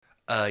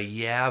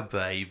Yeah,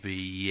 baby,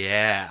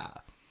 yeah.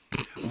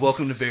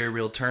 Welcome to Very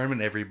Real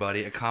Tournament,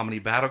 everybody. A comedy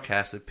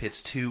battlecast that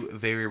pits two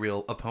very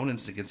real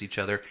opponents against each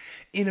other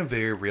in a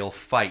very real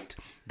fight.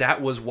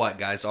 That was what,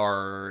 guys?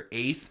 Our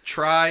 8th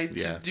try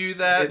to do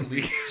that? At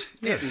least.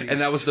 And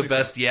that was the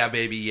best yeah,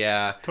 baby,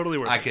 yeah. Totally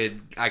worth I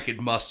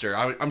could muster.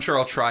 I'm sure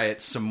I'll try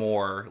it some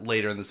more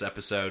later in this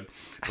episode.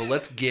 But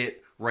let's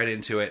get right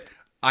into it.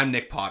 I'm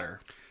Nick Potter.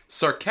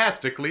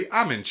 Sarcastically,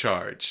 I'm in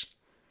charge.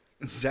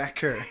 Zach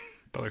Kerr.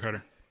 Butler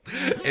Carter.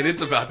 And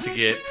it's about to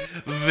get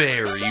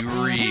very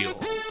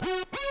real.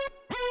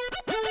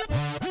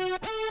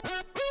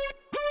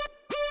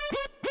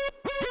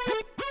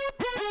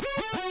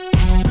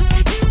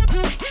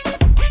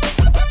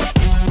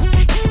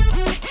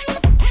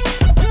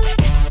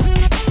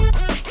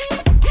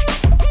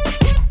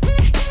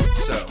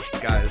 So,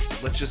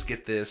 guys, let's just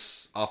get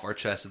this off our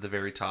chest at the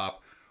very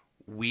top.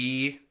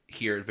 We,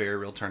 here at Very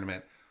Real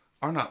Tournament,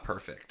 are not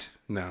perfect.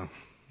 No.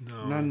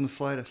 Not in the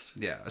slightest.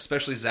 Yeah,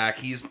 especially Zach.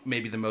 He's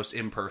maybe the most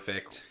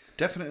imperfect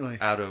Definitely.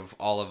 out of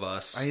all of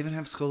us. I even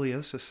have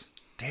scoliosis.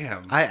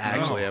 Damn. I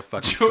actually have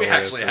fucking Joey scoliosis.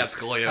 actually has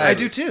scoliosis. I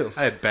do too.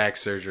 I had back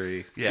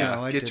surgery. Yeah.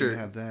 No, I Get didn't your-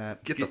 have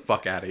that. Get the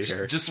fuck out of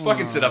here. Just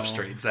fucking sit up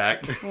straight,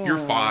 Zach. You're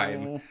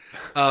fine.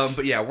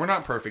 But yeah, we're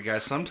not perfect,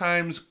 guys.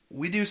 Sometimes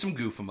we do some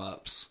goof 'em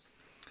ups.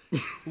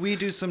 We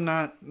do some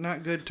not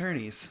good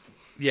turnies.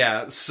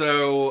 Yeah,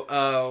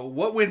 so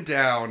what went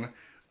down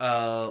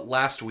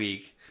last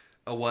week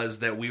was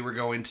that we were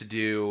going to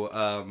do...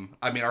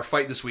 our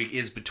fight this week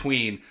is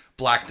between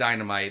Black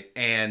Dynamite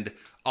and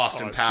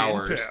Austin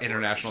Powers,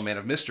 International Man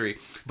of Mystery.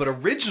 But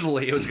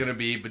originally it was going to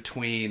be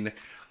between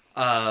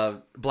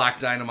Black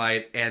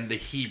Dynamite and the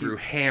Hebrew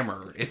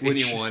Hammer, if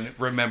anyone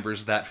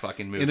remembers that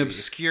fucking movie. An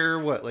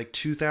obscure,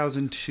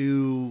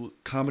 2002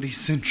 Comedy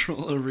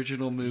Central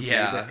original movie.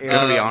 Yeah. that To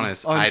aired be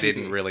honest, on I TV.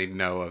 didn't really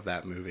know of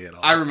that movie at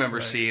all. I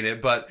remember seeing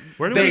it, but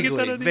Where did we get that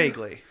Vaguely, idea?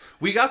 vaguely.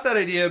 we got that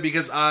idea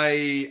because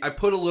I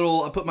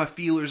put my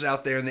feelers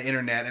out there in the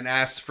internet and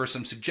asked for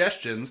some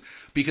suggestions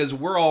because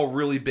we're all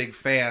really big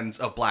fans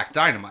of Black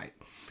Dynamite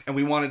and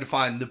we wanted to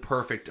find the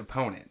perfect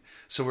opponent.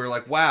 So we were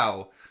like,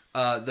 wow,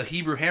 the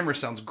Hebrew Hammer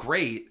sounds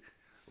great.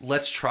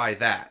 Let's try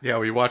that. Yeah,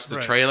 we watched the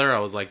Right. trailer. I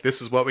was like,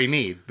 this is what we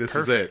need. This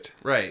is it.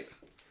 Right.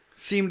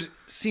 Seemed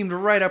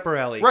right up our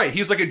alley. Right. He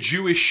was like a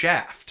Jewish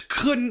Shaft.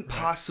 Couldn't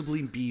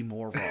possibly be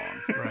more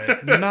wrong.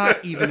 Right.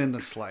 Not even in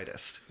the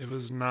slightest. It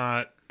was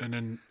not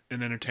an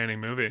entertaining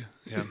movie.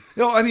 Yeah.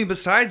 No, I mean,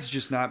 besides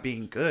just not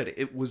being good,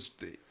 it was...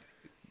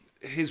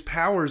 His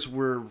powers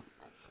were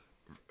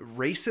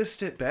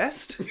racist at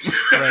best.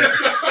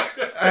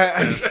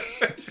 Right.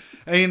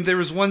 I mean, there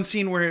was one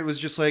scene where it was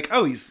just like,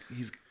 oh, he's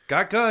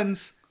got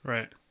guns.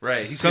 Right. Right.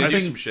 He's gonna do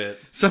Something- some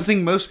shit.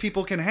 Something most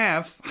people can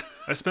have.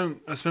 I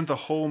spent the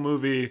whole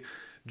movie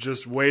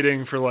just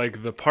waiting for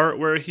like the part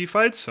where he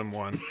fights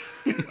someone.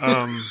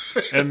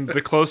 And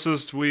the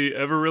closest we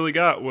ever really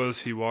got was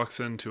he walks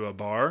into a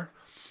bar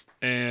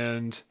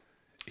and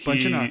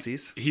Bunch of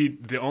Nazis.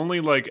 The only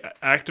like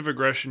act of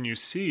aggression you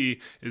see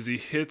is he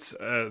hits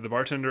the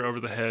bartender over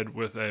the head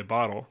with a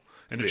bottle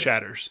and it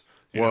shatters.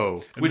 you know.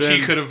 Whoa. And Which then-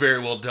 he could have very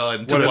well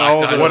done to What if Black all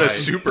the- Dynamite. What a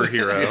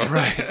superhero.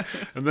 Right.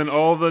 And then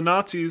all the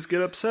Nazis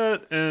get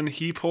upset and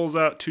he pulls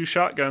out 2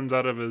 shotguns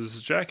out of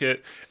his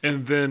jacket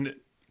and then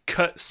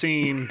cut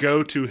scene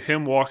go to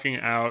him walking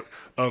out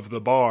of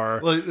the bar.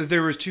 Well,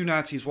 there was 2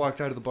 Nazis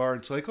walked out of the bar.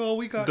 And it's like, oh,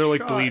 we got They're,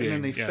 like, shot. bleeding,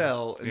 And then they yeah.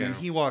 fell. And then Yeah.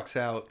 he walks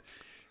out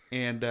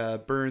and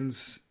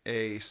burns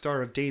a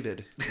Star of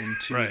David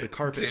into Right. the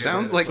carpet.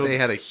 Sounds like So- they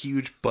had a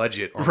huge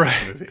budget on Right.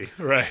 this movie.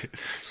 Right.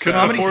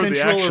 Comedy Afford the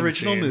Central action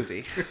original scene.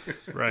 movie.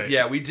 Right.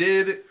 Yeah, we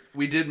did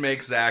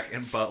make Zach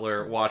and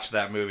Butler watch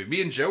that movie.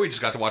 Me and Joey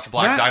just got to watch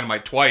Black Not-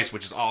 Dynamite twice,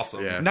 which is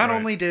awesome. Yeah. Not Right.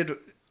 only did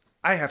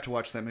I have to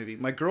watch that movie,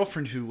 my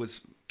girlfriend who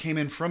came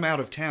in from out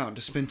of town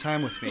to spend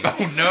time with me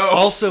Oh no!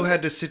 also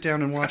had to sit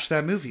down and watch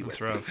that movie with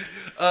It's me.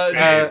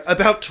 rough.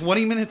 About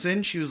 20 minutes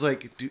in, she was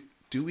like,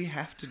 do we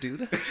have to do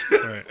this?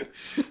 Right.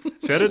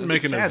 See, I didn't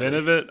make an Sadly. event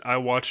of it. I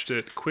watched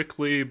it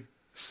quickly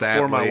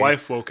Sadly. before my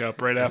wife woke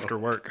up right after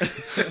work.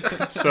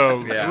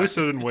 So Yeah. at least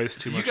I didn't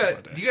waste too you much guys,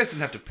 of my day. you guys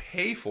didn't have to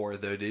pay for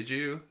it though, did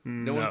you?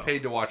 No one No.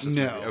 paid to watch this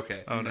No. movie.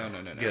 Okay. Oh, no.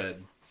 No.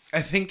 Good.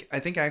 I think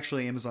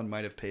actually Amazon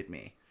might have paid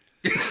me.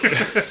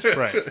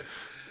 Right.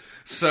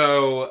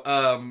 So,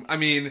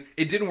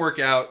 it didn't work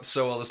out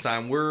so well this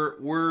time.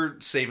 We're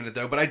saving it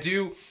though, but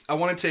I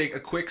want to take a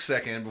quick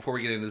second before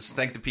we get into this.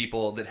 Thank the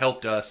people that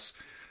helped us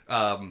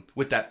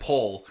with that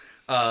poll.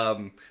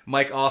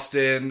 Mike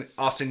Austin,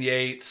 Austin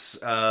Yates,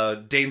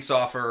 Dane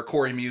Soffer,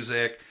 Corey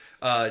Music,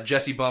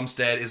 Jesse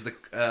Bumstead is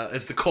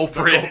the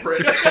culprit.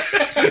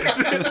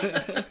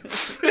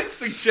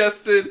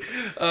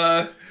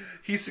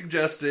 He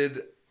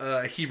suggested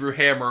Hebrew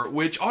Hammer,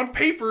 which on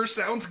paper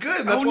sounds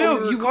good. That's why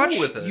we were cool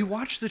with it. You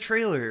watch the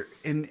trailer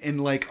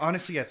and like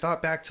honestly, I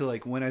thought back to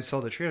like when I saw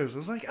the trailers. I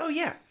was like, oh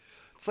yeah,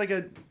 it's like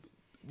a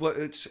well,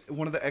 it's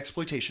one of the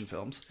exploitation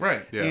films,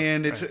 Right. Yeah.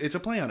 and it's a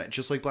play on it,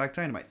 just like Black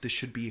Dynamite. This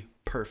should be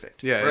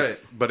perfect. Yeah,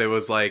 Right. but it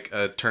was like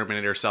a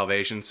Terminator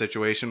Salvation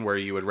situation where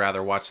you would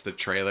rather watch the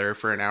trailer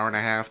for an hour and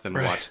a half than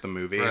watch the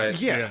movie. Right.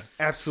 Yeah, Yeah.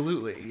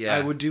 absolutely. Yeah.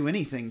 I would do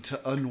anything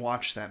to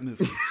unwatch that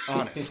movie,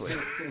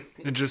 honestly.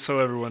 And just so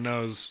everyone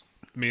knows,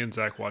 me and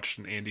Zach watched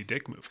an Andy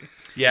Dick movie.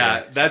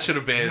 Yeah, that should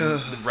have been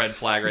the red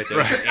flag right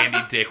there. So Andy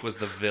Dick was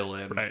the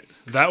villain. Right.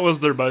 That was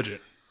their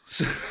budget.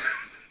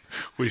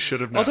 We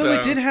should have known. Although So-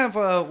 it did have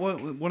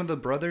one of the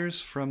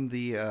brothers from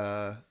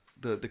the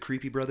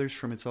creepy brothers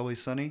from It's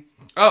Always Sunny.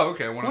 Oh,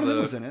 okay. One One of of them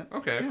the was in it.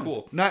 Okay, Yeah.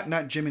 cool.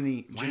 Not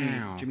Jimmy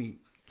Wow. Jimmy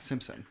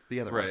Simpson, the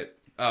other one. Right.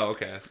 Oh,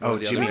 okay. Oh, One of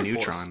the Jimmy other fours.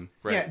 Neutron.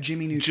 Right. Yeah,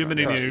 Jimmy Neutron.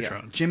 Jiminy Sorry,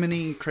 Neutron. Yeah.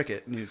 Jiminy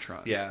Cricket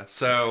Neutron. Yeah.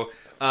 So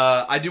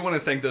I do want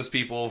to thank those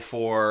people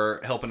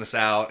for helping us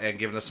out and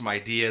giving us some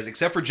ideas.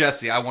 Except for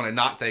Jesse, I want to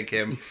not thank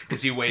him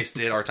because he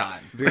wasted our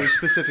time. Very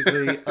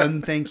specifically,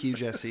 unthank you,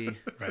 Jesse.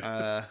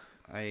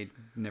 I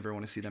never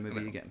want to see that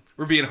movie again.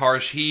 We're being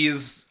harsh.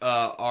 He's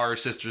our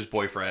sister's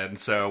boyfriend,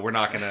 so we're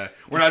not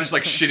just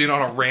like shitting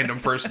on a random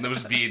person that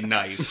was being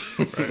nice.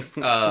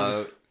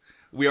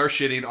 We are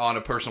shitting on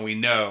a person we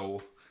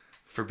know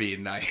for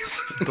being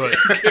nice. But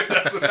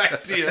That's an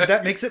idea.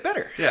 That makes it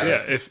better. Yeah.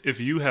 yeah, if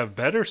you have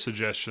better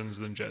suggestions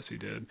than Jesse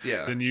did,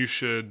 Yeah. then you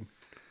should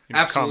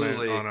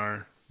Absolutely. comment on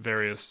our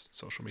various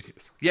social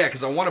medias. Yeah,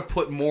 because I want to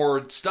put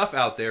more stuff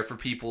out there for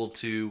people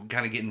to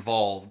kind of get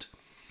involved.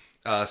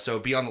 So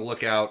be on the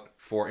lookout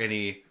for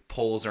any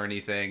polls or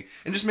anything,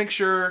 and just make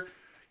sure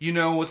you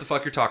know what the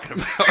fuck you're talking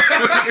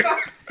about.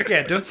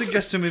 Yeah, don't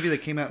suggest a movie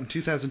that came out in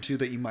 2002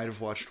 that you might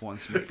have watched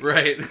once. Maybe.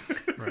 Right.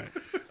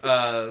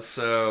 Right.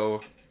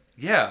 So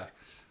yeah,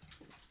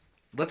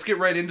 let's get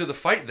right into the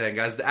fight then,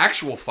 guys. The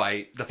actual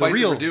fight, the fight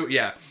real. that we're doing.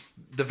 Yeah,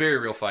 the very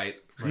real fight.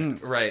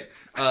 Right.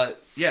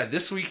 Yeah,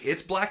 this week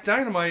it's Black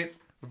Dynamite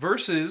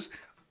versus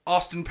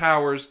Austin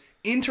Powers,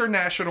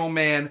 International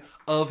Man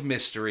of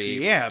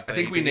Mystery. Yeah, I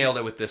think we baby. nailed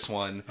it with this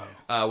one,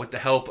 with the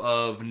help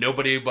of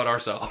nobody but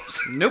ourselves.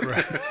 Nope.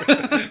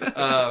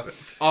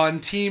 On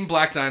Team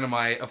Black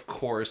Dynamite, of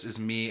course, is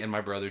me and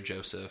my brother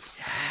Joseph.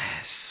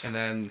 Yes. And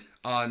then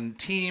on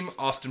Team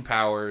Austin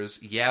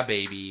Powers, yeah,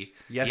 baby.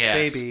 Yes,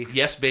 baby.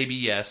 Yes, baby,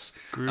 yes.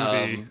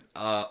 Groovy.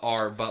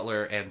 Are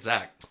Butler and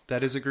Zach.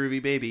 That is a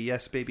groovy baby.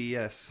 Yes, baby,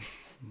 yes.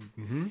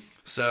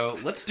 So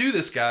let's do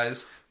this,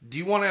 guys. Do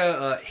you want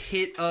to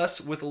hit us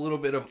with a little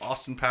bit of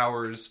Austin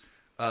Powers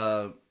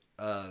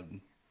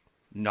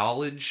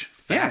knowledge,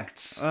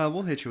 facts? Yeah,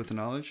 we'll hit you with the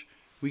knowledge.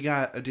 We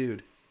got a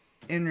dude,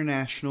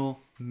 International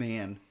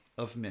Man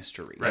of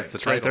Mystery. That's the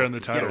It's right there in title.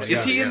 the title. Yeah,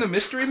 Is he yeah. in the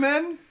Mystery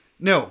Men?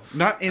 No,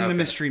 not in the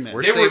Mystery Men.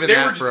 We're They were- saving they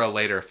that were- for a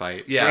later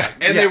fight. Yeah, Right.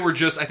 and Yeah. they were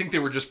just—I think they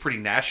were just pretty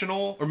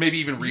national, or maybe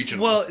even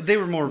regional. Well, they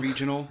were more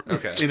regional.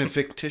 Okay. In a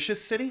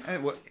fictitious city.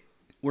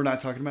 We're not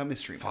talking about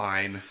Mystery Men.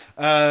 fine,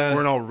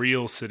 We're in all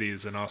real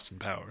cities in Austin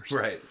Powers.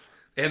 right?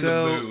 And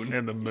So- the moon.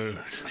 And the moon.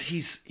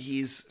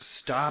 He's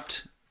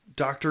stopped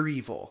Dr.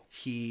 Evil.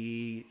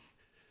 He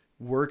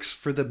works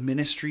for the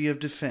Ministry of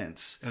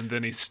Defense. And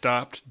then he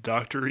stopped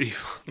Dr.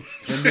 Evil.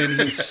 And then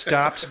he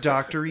stopped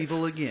Dr.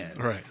 Evil again.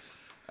 Right.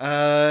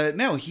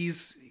 No,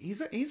 he's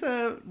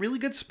a really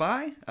good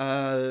spy.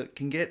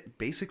 Can get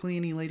basically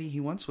any lady he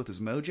wants with his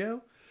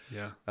mojo.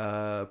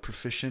 Yeah.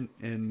 Proficient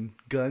in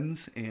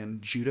guns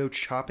and judo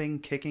chopping,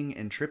 kicking,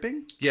 and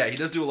tripping. Yeah, he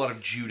does do a lot of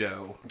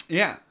judo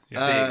Yeah.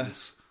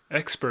 things.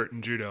 Expert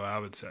in judo, I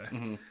would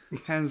say.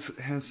 Has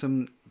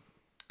some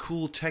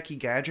cool techie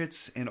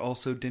gadgets and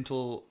also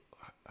dental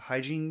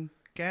hygiene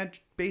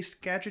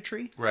based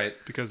gadgetry. Right.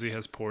 Because he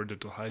has poor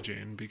dental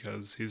hygiene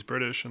because he's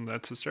British and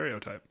that's a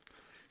stereotype.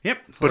 Yep.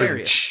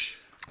 Hilarious.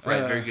 Right.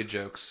 Very good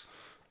jokes.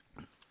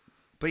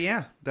 But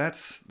yeah,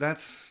 that's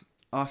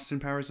Austin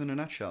Powers in a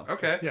nutshell.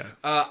 Okay. Yeah.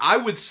 I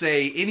would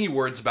say any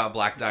words about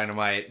Black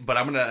Dynamite, but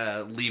I'm going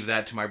to leave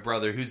that to my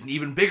brother, who's an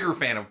even bigger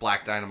fan of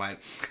Black Dynamite,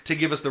 to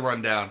give us the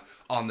rundown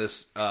on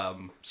this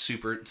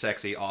super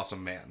sexy,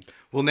 awesome man.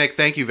 Well, Nick,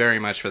 thank you very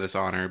much for this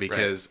honor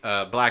because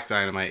Black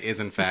Dynamite is,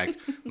 in fact,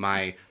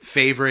 my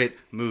favorite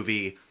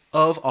movie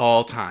of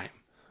all time.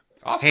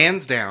 Awesome.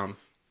 Hands down,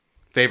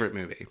 favorite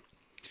movie.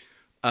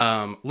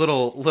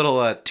 Little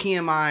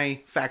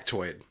TMI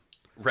factoid.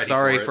 Ready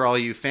Sorry for it. for all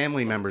you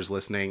family members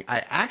listening.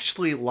 I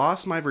actually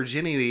lost my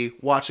virginity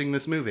watching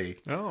this movie.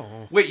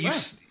 Oh. Wait, you...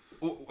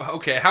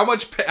 Okay, how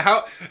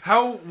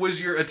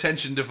was your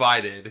attention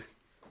divided?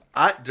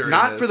 During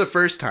Not for this. the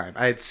first time.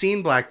 I had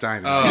seen Black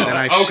Dynamite, Oh, and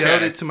I okay.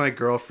 showed it to my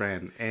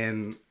girlfriend,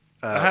 and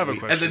I have a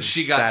question. And then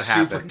she got That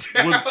super happened.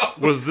 down.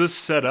 Was this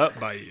set up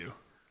by you?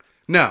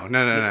 No.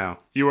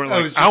 You weren't Oh, it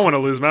like, was I just- want to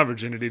lose my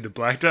virginity to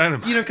Black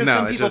Dynamite. You know, because No,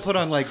 some it people just- put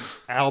on like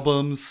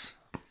albums,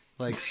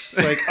 like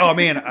oh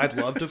man, I'd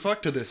love to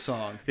fuck to this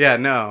song. Yeah,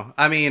 no.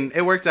 I mean,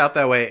 it worked out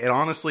that way. It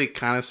honestly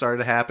kind of started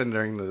to happen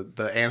during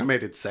the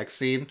animated sex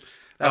scene.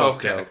 That was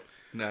Okay. dope.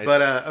 Nice.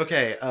 But,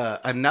 okay,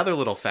 another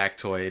little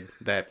factoid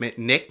that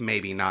Nick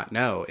maybe not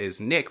know is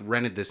Nick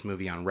rented this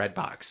movie on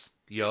Redbox.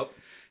 Yup.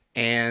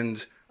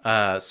 And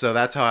so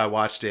that's how I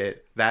watched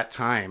it that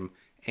time.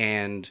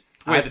 And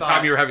Wait, the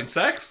time you were having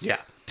sex?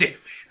 Yeah. Damn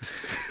it.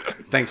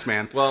 Thanks,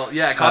 man. Well,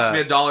 yeah, it cost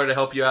me $1 to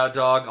help you out,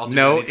 dog. I'll do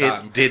No, it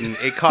anytime. it didn't.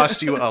 It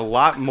cost you a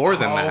lot more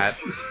than Oh. that,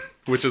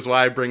 which is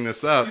why I bring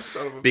this up.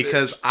 son of a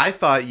Because bitch. I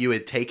thought you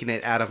had taken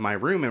it out of my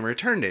room and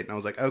returned it. And I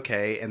was like,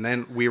 okay. And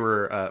then we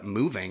were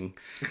moving,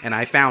 and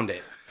I found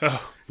it.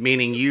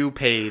 Meaning you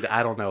paid,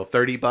 I don't know,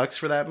 $30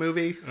 for that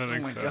movie? I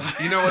think so.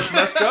 You know what's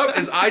messed up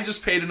is I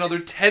just paid another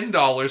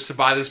 $10 to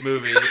buy this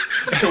movie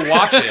to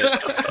watch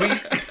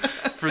it.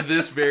 For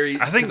this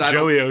very... I think 'cause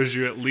Joey owes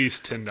you at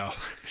least $10.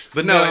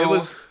 But no, No, it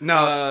was...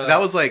 No, that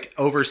was like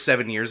over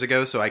 7 years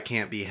ago, so I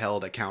can't be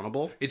held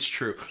accountable. It's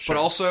true. But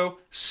also,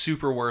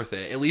 super worth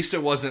it. At least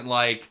it wasn't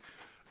like...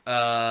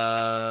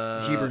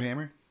 Hebrew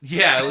Hammer.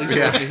 Yeah, at least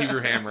it wasn't a Hebrew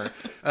Hammer.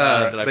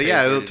 That I But paid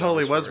yeah, $30 it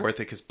totally was for. worth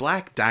it, because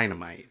Black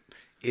Dynamite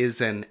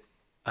is an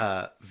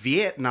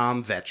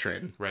Vietnam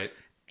veteran. Right.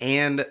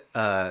 And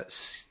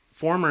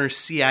former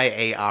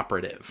CIA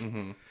operative.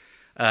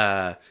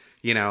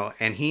 You know,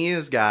 and he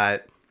has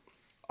got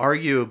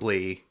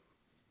arguably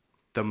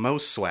the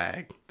most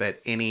swag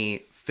that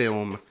any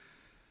film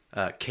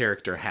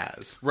character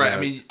has. Right. You know? I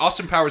mean,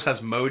 Austin Powers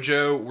has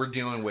mojo. We're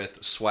dealing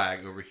with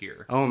swag over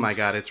here. Oh my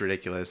god, it's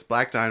ridiculous.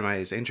 Black Dynamite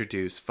has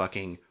introduced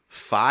fucking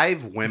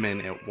 5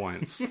 women at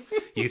once.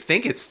 You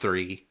think it's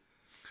 3,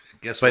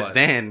 Guess but what?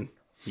 then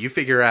you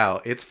figure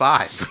out it's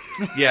 5.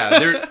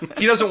 Yeah,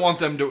 he doesn't want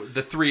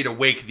the 3 to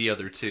wake the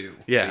other 2,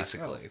 Yeah.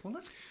 basically. Well,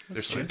 that's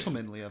They're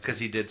gentlemanly of him. Because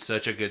he did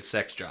such a good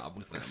sex job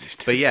with them.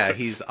 But yeah,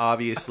 he's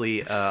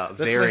obviously a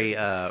very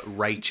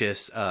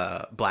righteous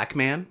black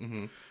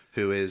man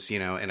who is, you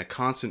know, in a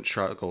constant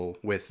struggle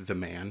with the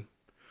man.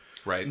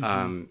 Right.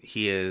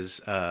 He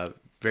is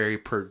very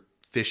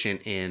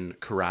proficient in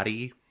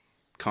karate.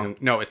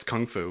 No, it's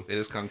kung fu. It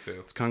is Kung Fu.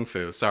 It's kung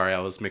fu. Sorry, I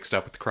was mixed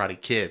up with the Karate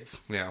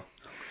Kids. Yeah.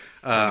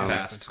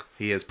 Fast.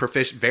 He is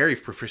very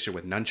proficient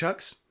with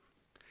nunchucks,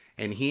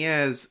 and he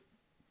has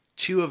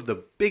 2 of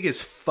the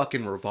biggest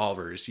fucking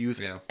revolvers you've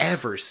Yeah.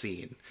 ever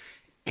seen,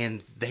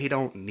 and they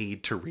don't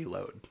need to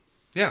reload.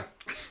 Yeah.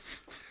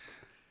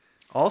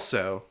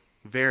 Also,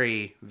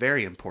 very,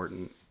 very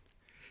important,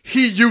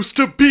 he used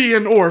to be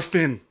an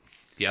orphan.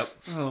 Yep.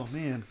 Oh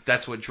man.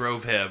 That's what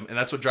drove him, and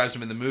that's what drives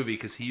him in the movie,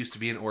 because he used to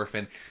be an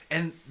orphan.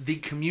 And the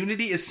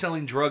community is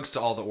selling drugs to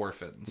all the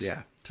orphans.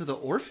 Yeah. To the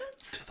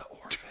orphans? To the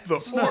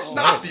orphans.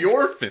 Not the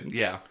orphans.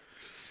 Yeah.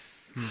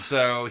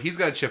 So he's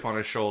got a chip on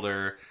his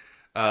shoulder.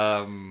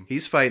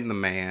 He's fighting the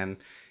man.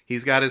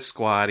 He's got his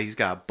squad. He's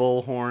got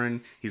Bullhorn.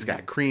 He's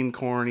got Cream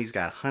Corn. He's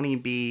got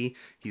Honeybee.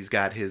 He's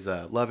got his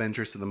love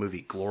interest in the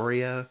movie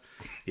Gloria.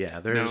 Yeah,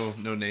 there's...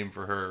 No name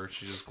for her.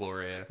 She's just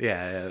Gloria.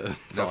 Yeah,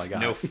 that's all I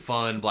got. No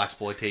fun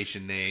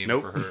blaxploitation name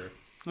Nope. for her.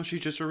 No,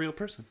 she's just a real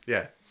person.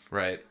 Yeah.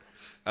 Right.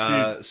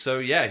 So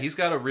yeah, he's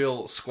got a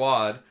real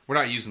squad. We're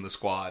not using the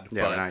squad.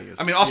 Yeah, but, we're not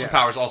using I mean, Austin Yeah.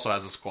 Powers also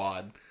has a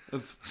squad.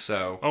 Of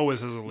So Always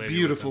has a lady.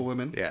 beautiful with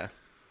women. Yeah.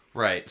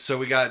 right. So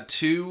we got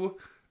 2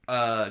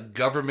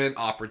 government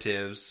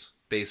operatives,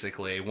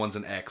 basically. One's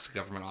an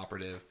ex-government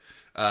operative,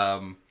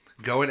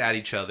 going at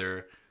each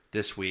other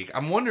this week.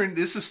 I'm wondering.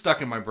 This is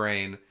stuck in my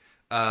brain.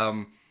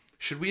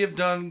 Should we have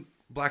done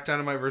Black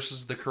Dynamite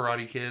versus the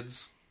Karate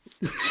Kids?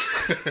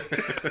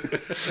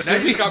 Now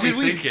you just got me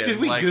thinking. did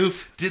we like,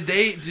 goof?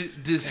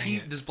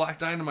 Does Black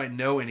Dynamite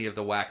know any of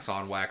the wax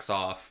on, wax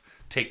off?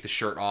 Take the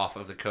shirt off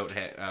of the coat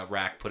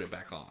rack, put it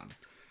back on.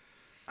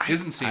 He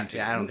doesn't seem to.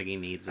 Yeah, I don't think he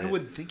needs it. I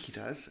wouldn't think he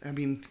does. I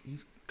mean,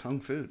 kung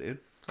fu, dude.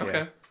 Okay.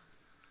 Yeah.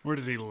 Where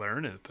did he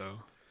learn it though?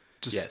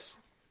 Just, Yes.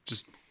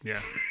 Just yeah.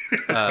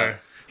 That's fair.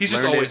 He's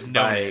just Learned always it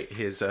known by it.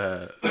 his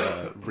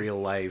real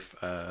life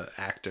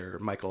actor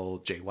Michael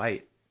J.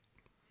 White,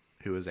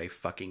 who is a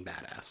fucking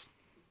badass,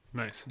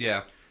 Nice.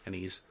 Yeah. and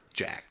he's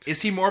jacked.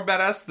 Is he more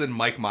badass than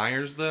Mike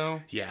Myers,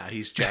 though? Yeah,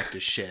 he's jacked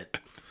as shit.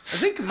 I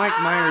think Mike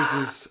Myers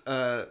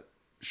is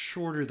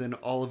shorter than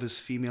all of his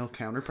female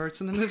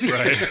counterparts in the movie.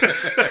 Right.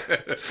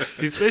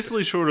 He's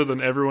basically shorter than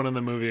everyone in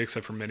the movie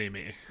except for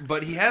Mini-Me.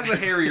 But he has a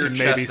hairier Maybe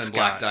chest than Scott.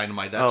 Black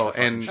Dynamite. That's for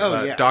fun. And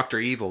Oh, yeah. Dr.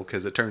 Evil,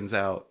 because it turns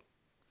out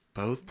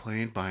both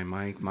played by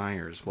Mike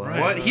Myers. What?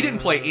 What? He didn't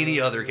play any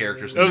other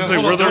characters. I was No,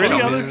 like, hold were on, there don't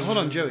any tell me. others? Hold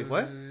on, Joey.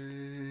 What?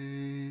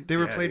 They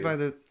were Yeah, played dude. by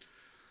the.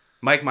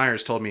 Mike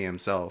Myers told me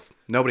himself.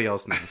 Nobody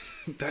else knows.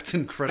 That's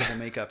incredible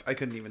makeup. I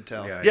couldn't even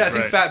tell. Yeah. Yeah, I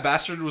think Right. Fat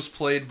Bastard was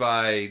played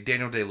by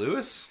Daniel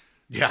Day-Lewis.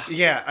 Yeah.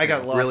 Yeah, I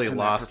got lost. Really in that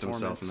lost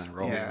himself in that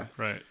role. Yeah.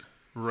 Right.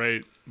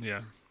 Right.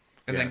 Yeah.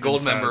 And Yeah, then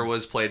Goldmember inside.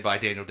 was played by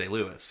Daniel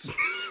Day-Lewis.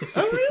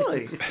 Oh,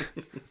 really?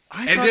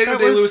 I And thought Daniel that was-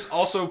 Day-Lewis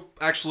also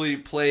actually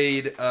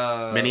played...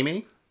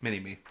 Mini-Me?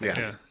 Mini-Me. Yeah.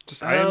 Yeah.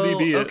 Just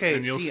IMDb Oh, it, okay.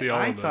 and you'll see See, all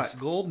I of thought this.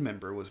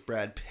 Goldmember was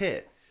Brad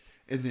Pitt,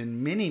 and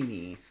then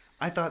Mini-Me,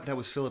 I thought that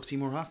was Philip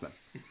Seymour Hoffman.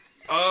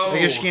 Oh! I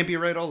guess you can't be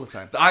right all the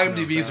time. The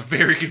IMDb is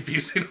very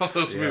confusing on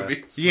those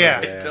movies.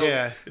 Yeah,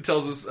 It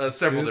tells us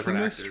several It's a different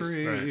actors.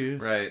 mystery.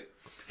 Right.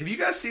 Have you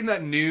guys seen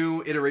that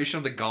new iteration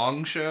of the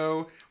Gong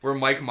Show where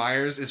Mike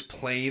Myers is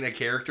playing a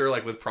character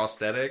like with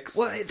prosthetics?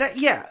 Well,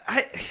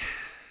 I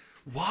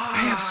Why?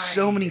 have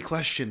so many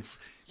questions.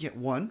 Yeah,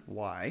 one,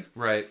 why?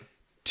 Right.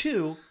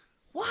 2,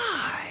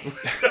 Why?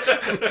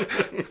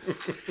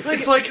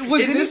 It's like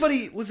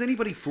Was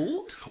anybody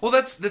fooled? Well,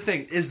 that's the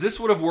thing. Is this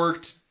would have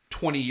worked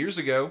 20 years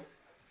ago?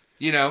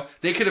 You know,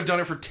 they could have done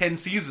it for 10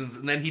 seasons,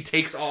 and then he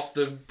takes off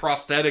the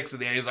prosthetics,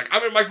 and he's like,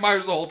 "I'm in Mike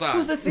Myers the whole time."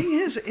 Well, the thing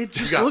is, it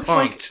just got looks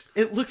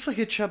punked. like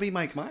a chubby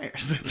Mike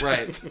Myers. That's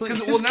Right. like Because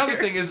his now the character.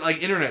 thing is,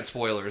 like, internet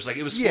spoilers. Like,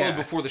 it was spoiled Yeah.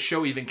 before the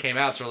show even came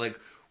out. So, like,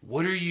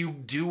 what are you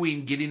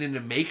doing getting into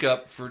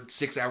makeup for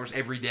 6 hours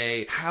every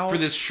day for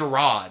this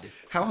charade?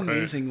 How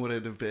amazing would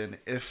it have been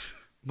if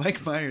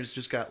Mike Myers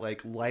just got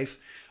like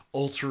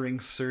life-altering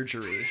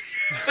surgery?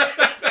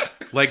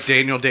 Like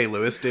Daniel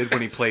Day-Lewis did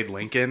when he played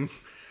Lincoln.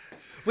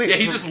 Wait, Yeah,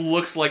 he just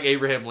looks like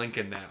Abraham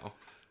Lincoln now.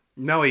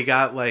 No, he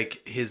got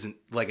like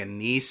a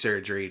knee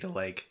surgery to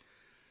like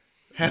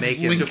have make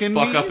him To Lincoln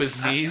fuck up knees?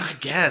 his knees.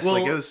 guess Well,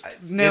 like it was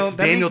no, it's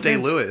that Daniel makes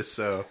sense. Day-Lewis,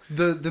 so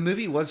The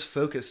movie was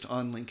focused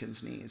on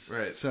Lincoln's knees,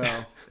 Right. So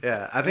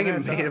yeah, I think it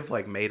adds may up. have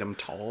like made him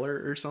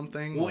taller or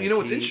something. Well, Like, you know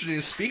what's he- interesting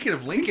is, speaking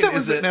of Lincoln, that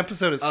was is an that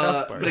episode of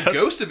South Park. the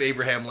ghost of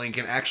Abraham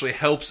Lincoln actually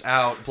helps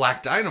out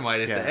Black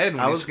Dynamite at Yeah, the end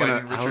when I he's was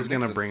fighting gonna Richard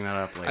Nixon. bring that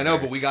up later. I know,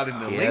 but we got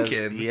into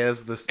Lincoln. He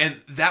has this. And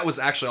that was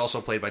actually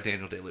also played by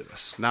Daniel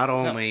Day-Lewis. Not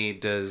only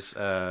does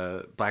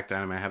Black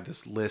Dynamite have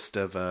this list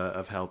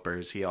of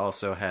helpers, he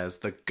also has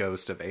the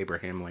ghost of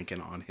Abraham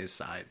Lincoln on his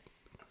side.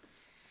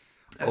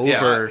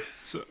 Over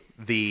So,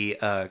 the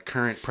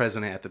current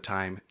president at the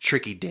time,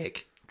 Tricky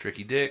Dick.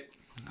 Tricky Dick.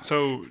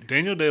 so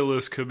Daniel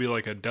Day-Lewis could be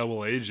like a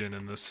double agent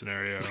in this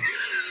scenario.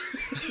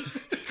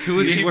 Who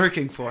is he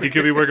working for? He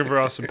could be working for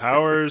Austin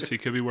Powers. He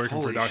could be working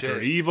Holy for Dr.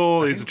 shit.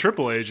 Evil. He's a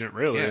triple agent,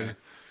 really. Yeah.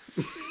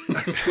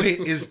 Wait,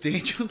 is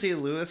Daniel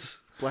Day-Lewis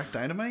Black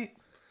Dynamite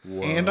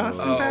and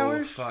Austin Oh,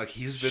 Powers? fuck.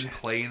 He's been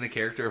playing the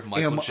character of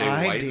Michael Am J.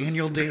 I White.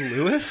 Daniel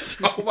Day-Lewis?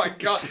 Oh, my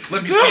God.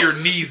 Let me see your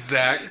knees,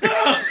 Zach.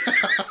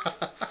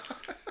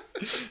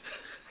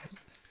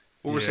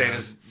 What we're saying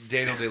is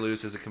Daniel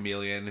Day-Lewis is a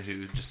chameleon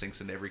who just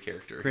sinks into every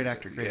character. Great He's-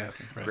 actor, great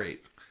actor.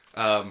 Great.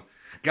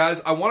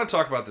 Guys, I want to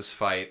talk about this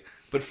fight,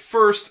 but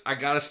first I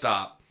got to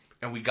stop,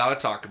 and we got to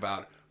talk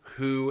about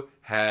who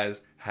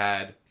has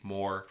had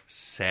more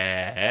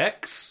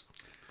sex.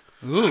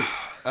 Ooh.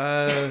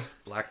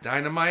 Black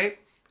Dynamite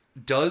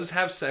does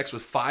have sex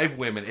with 5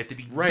 women at the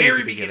Right at very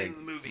the beginning beginning. of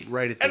the movie.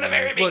 Right at the the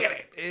very beginning.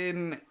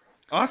 beginning. Look, in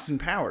Austin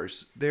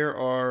Powers, there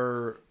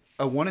are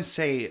I want to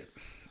say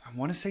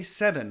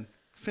 7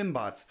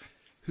 fembots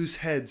whose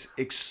heads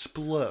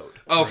explode.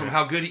 Oh, from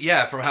how good,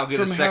 from how good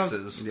his From sex how-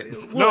 is.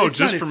 No, it's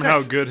just not his from how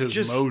sex, good his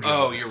just- mojo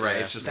Oh, is. you're right.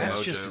 It's just That's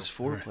the mojo. just his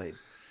foreplay,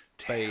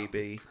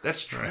 baby.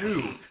 That's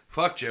true.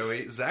 Fuck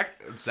Joey. Zach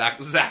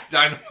Dynamite. Zach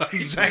Dynamite.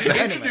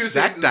 Introducing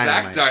Zach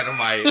Zach Dynamite.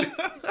 Dynamite.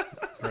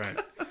 Right.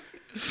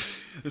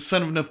 The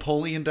son of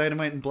Napoleon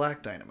Dynamite and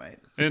Black Dynamite.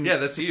 And Yeah,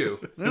 that's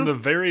you. in the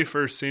very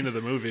first scene of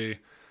the movie,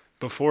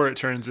 before it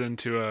turns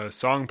into a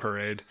song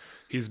parade,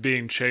 he's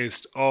being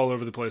chased all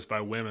over the place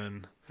by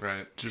women.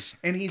 Right. Just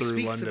And he through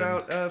speaks London.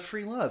 about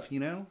free love,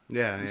 you know?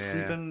 Yeah, yeah, yeah.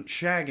 Sleeping,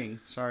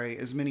 shagging,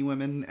 as many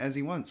women as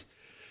he wants.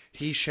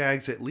 He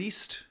shags at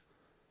least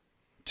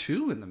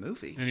 2 in the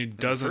movie. And he In the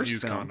doesn't first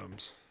use film.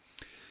 condoms.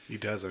 He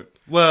doesn't.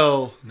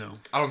 Well, No.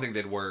 I don't think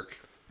they'd work.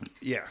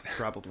 yeah,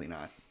 probably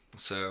not.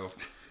 So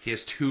he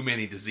has too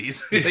many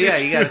diseases. But yeah,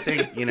 you got to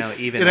think. You know,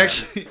 even It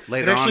actually-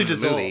 later it actually on in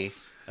the movie,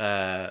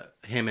 dissolves.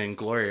 him and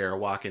Gloria are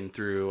walking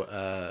through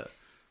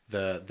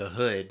the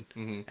hood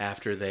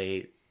after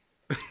they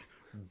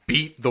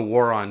beat the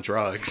war on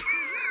drugs.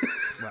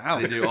 Wow.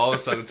 They do. All of a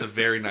sudden, it's a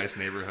very nice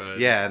neighborhood.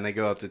 Yeah, and they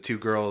go up to 2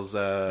 girls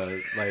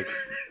like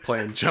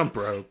playing jump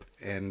rope,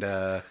 and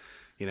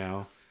you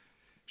know,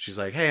 she's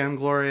like, "Hey, I'm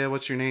Gloria.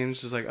 What's your name?"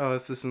 She's like, "Oh,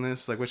 it's this and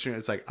this." Like, what's your?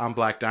 It's like, "I'm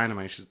Black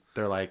Dynamite."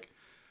 They're like,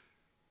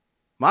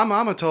 "My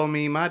mama told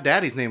me my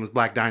daddy's name was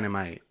Black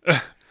Dynamite."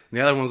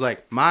 The other one was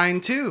like, "Mine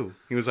too."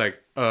 He was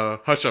like,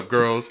 "Hush up,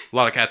 girls. A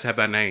lot of cats have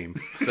that name."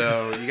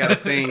 So you got to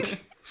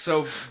think.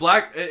 So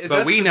Black.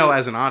 But we know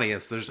as an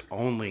audience, there's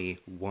only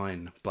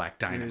one Black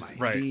Dynamite.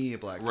 Right. The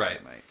Black Right.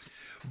 Dynamite.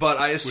 But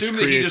I assume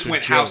that he creates just a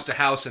went joke. house to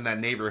house in that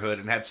neighborhood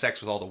and had sex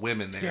with all the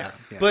women there. Yeah.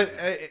 But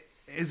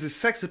is his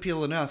sex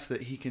appeal enough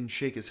that he can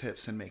shake his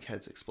hips and make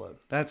heads explode?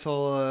 That's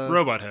all.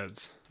 Robot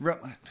heads.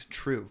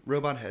 True.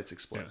 Robot heads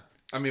explode.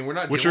 I mean, we're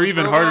not. Which dealing are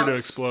even with harder to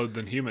robots. explode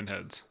than human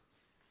heads.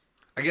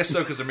 I guess so,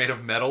 because they're made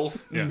of metal.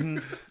 Yeah.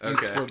 Okay.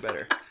 Explode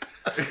better.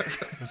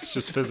 It's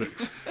just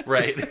physics.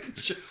 Right.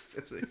 Just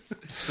physics.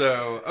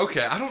 So,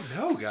 okay, I don't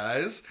know,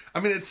 guys. I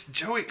mean, it's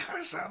Joey. It kind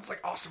of sounds like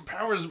Austin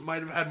Powers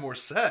might have had more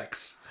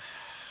sex.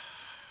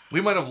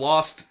 We might have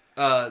lost.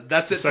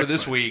 That's it for Sex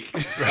this might. week.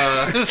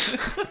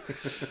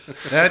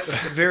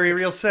 That's very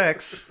real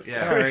sex. Yeah.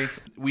 Sorry.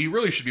 We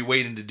really should be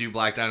waiting to do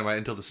Black Dynamite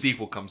until the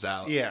sequel comes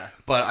out. Yeah.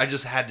 But I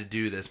just had to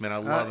do this, man. I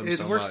love him it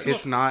so works- much.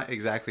 It's not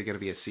exactly going to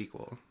be a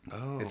sequel.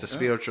 Oh, it's a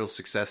spiritual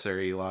successor.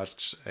 He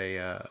launched a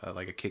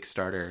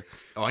Kickstarter.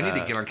 Oh, I need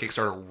to get on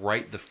Kickstarter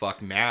right the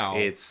fuck now.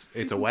 It's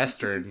a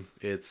western.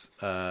 It's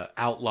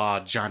outlaw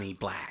Johnny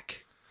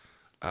Black.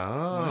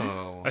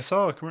 Oh. I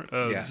saw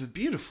a This is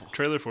beautiful.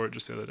 trailer for it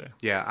just the other day.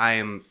 Yeah, I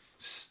am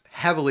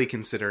heavily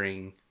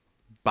considering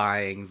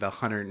buying the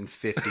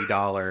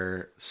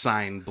 $150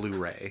 signed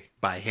Blu-ray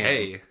by him.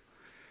 Hey,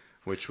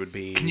 Which would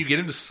be... can you get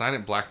him to sign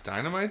it Black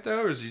Dynamite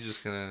though, or is he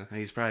just gonna?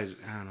 He's probably...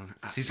 I don't know.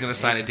 He's gonna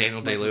sign it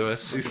Daniel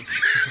Day-Lewis.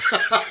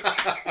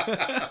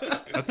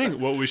 I think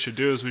what we should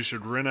do is we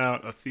should rent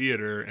out a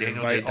theater and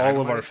Daniel invite Day all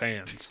of Dynamite? our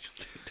fans.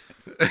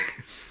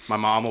 My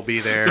mom will be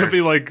There'll there.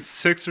 be like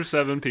 6 or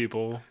 7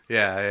 people.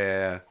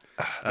 Yeah.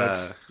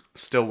 That's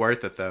Still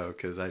worth it, though,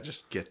 because I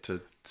just get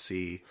to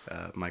see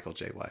Michael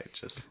J. White.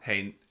 Just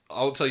Hey,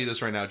 I'll tell you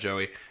this right now,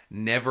 Joey.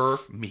 Never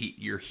meet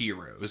your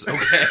heroes,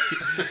 okay?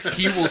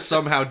 He will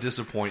somehow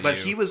disappoint But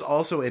you. he was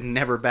also in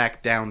Never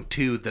Back Down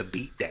 2, The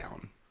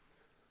Beatdown.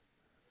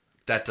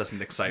 That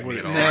doesn't excite me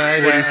at all.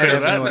 what do you say to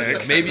that, no idea.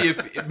 Nick?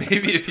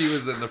 Maybe if he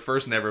was in the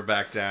first Never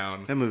Back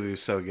Down. That movie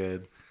was so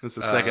good. This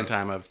is the second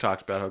time I've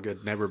talked about how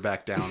good Never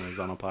Back Down is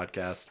on a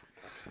podcast.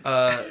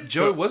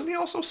 Joey, wasn't he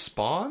also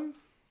Spawn?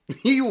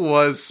 He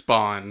was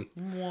Spawn.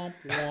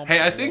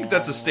 Hey, I think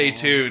that's a stay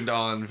tuned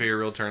on Very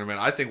Real Tournament.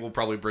 I think we'll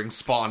probably bring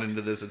Spawn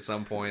into this at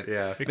some point.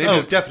 Yeah.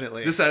 Oh,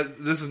 definitely. This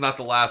is not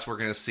the last we're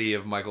going to see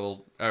of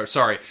Daniel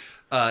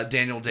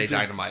Day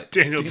Dynamite.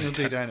 Daniel. Daniel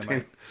Day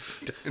Dynamite.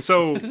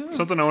 So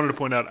something I wanted to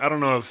point out. I don't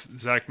know if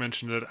Zach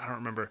mentioned it. I don't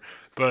remember.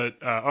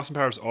 But Austin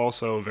Powers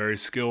also very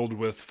skilled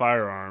with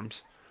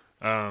firearms.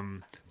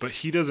 But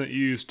he doesn't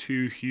use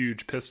 2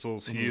 huge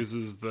pistols. He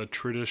uses the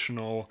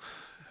traditional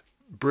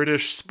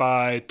British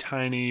spy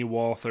tiny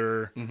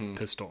Walther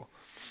pistol.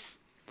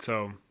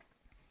 So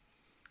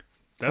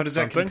that's How does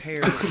that something.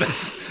 compare?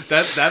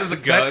 That is a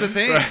gun. That's the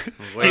thing.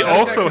 He How does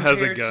also that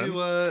has a compare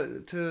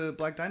gun. to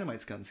Black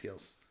Dynamite's gun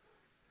skills.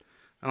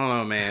 I don't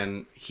know,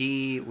 man.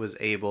 He was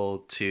able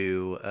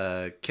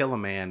to kill a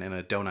man in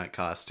a donut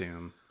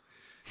costume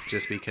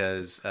just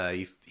because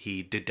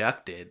he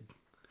deducted,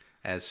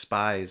 as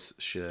spies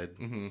should,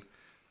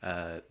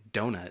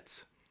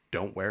 donuts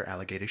don't wear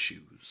alligator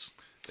shoes.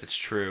 It's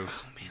true.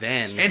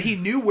 Then And he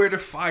knew where to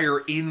fire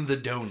in the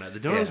donut. The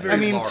donut was very I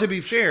mean, large. to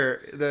be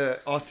fair, the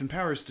Austin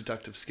Powers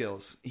deductive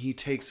skills. He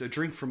takes a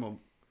drink from a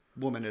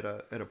woman at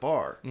a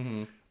bar,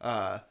 and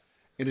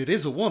it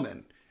is a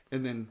woman,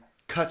 and then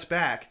cuts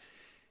back,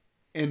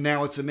 and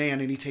now it's a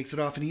man, and he takes it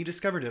off, and he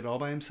discovered it all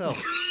by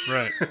himself.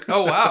 Right.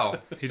 Oh, wow.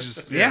 He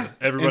just Yeah.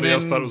 Everybody And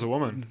else then- thought it was a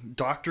woman.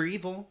 Dr.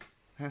 Evil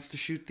has to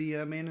shoot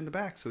the man in the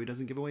back so he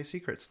doesn't give away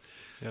secrets.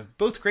 Yeah.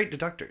 Both great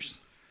deductors.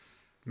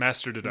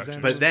 Master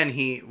deduction. But then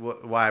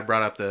why I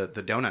brought up the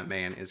donut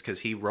man is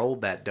because he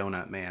rolled that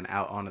donut man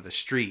out onto the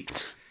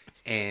street,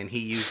 and he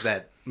used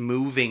that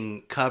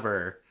moving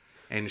cover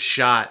and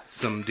shot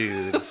some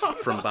dudes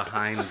from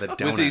behind the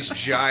donut. With these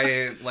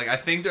giant, I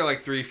think they're like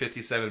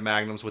 357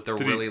 Magnums with their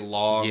Did he- really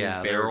long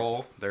yeah,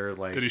 barrel. They're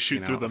like. Did he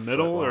shoot through a the foot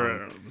middle long.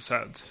 or the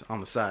sides? on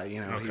the side? He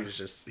Okay.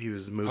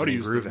 was moving. I would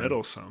use the grooving.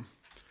 middle some.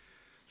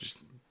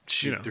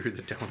 Shoot through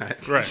the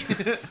donut.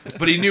 Right.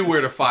 But he knew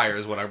where to fire,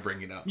 is what I'm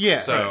bringing up. Yeah,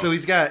 So, so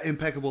he's got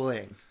impeccable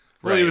aim.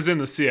 Well, he Right. was in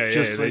the CIA.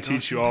 Just They like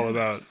teach you all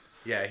about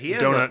Yeah, he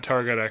has donut a,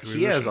 target acquisition.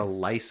 he has a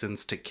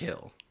license to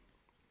kill.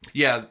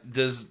 yeah,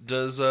 does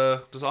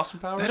Austin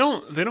Powers? They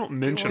don't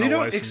mention They a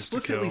don't license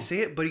explicitly to kill. say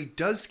it, but he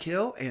does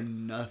kill,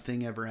 and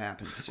nothing ever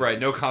happens to Right, him.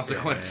 no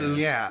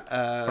consequences. Yeah.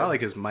 Probably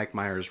because Mike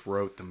Myers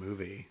wrote the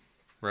movie.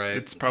 Right.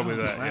 It's probably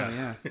that. Wow,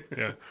 Yeah. yeah.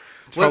 Yeah.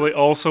 It's probably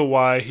also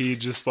why he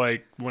just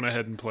went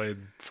ahead and played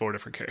 4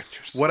 different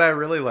characters. What I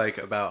really like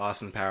about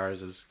Austin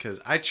Powers is because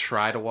I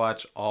try to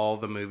watch all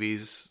the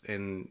movies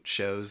and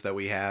shows that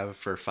we have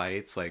for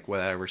fights, like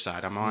whatever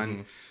side I'm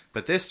on.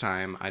 But this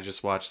time, I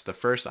just watched the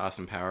first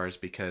Austin Powers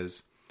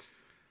because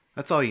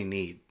that's all you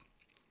need.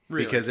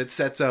 Really? Because it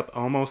sets up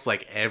almost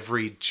like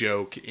every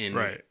joke in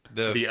Right.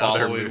 The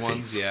other following movies.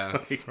 ones, yeah.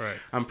 Right.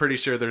 I'm pretty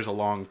sure there's a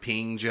long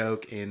ping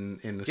joke in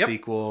the Yep.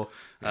 sequel.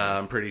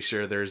 I'm pretty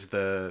sure there's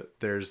the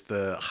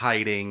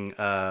hiding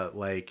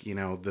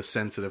the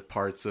sensitive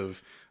parts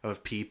of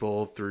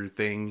people through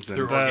things and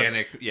Through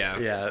organic, yeah.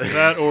 yeah.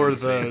 That or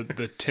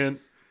the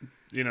tent,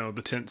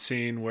 the tent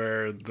scene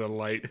where the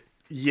light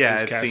Yeah,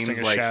 is it casting seems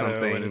a like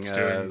shadow and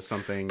it's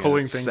something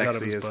pulling things out of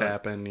sexy his has butt.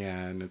 happened.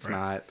 Yeah, and it's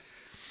not.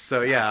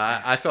 So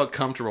yeah, I felt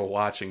comfortable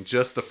watching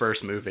just the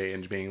first movie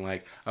and being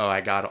like, "Oh, I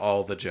got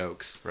all the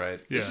jokes." Right.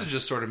 Yeah. This is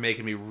just sort of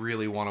making me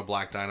really want a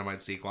Black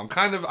Dynamite sequel.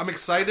 I'm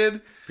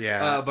excited.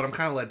 Yeah. But I'm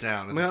kind of let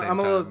down at the Well, same I'm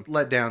a time. little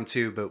let down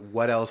too, but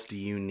what else do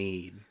you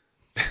need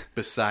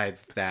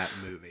besides that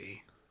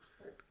movie?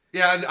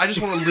 Yeah, I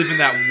just want to live in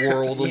that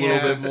world a little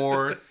Yeah. bit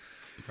more.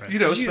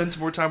 Spend some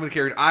more time with the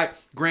character.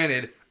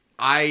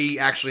 I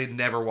actually had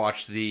never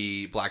watched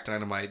the Black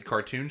Dynamite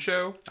cartoon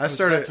show. I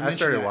started to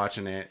mention that.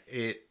 watching it.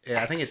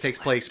 I think it takes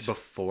place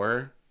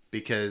before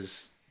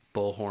because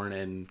Bullhorn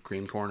and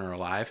Creamcorn are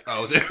alive.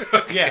 Oh,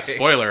 okay. Yeah.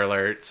 Spoiler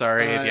alert.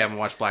 Sorry if you haven't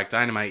watched Black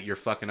Dynamite, you're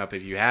fucking up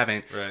if you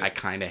haven't. Right. I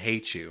kind of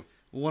hate you.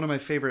 One of my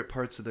favorite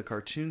parts of the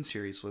cartoon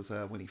series was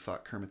when he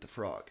fought Kermit the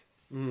Frog.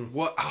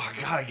 What? Oh,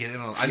 I gotta get in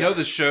on it. I know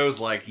the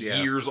show's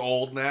years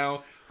old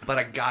now, but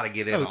I gotta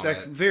get in Oh, on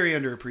it's it. very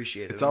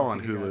underappreciated. It's all on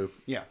Hulu.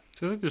 Yeah.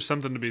 So I think there's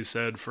something to be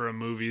said for a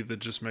movie that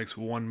just makes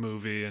one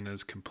movie and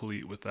is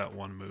complete with that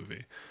one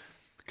movie.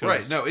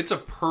 Right. No, it's a I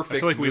perfect.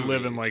 feel like we movie.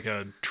 live in like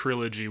a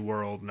trilogy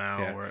world now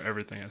Yeah. where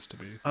everything has to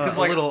be.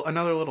 like-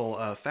 Another little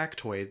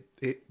factoid.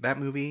 That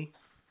movie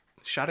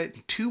shot it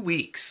in 2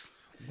 weeks.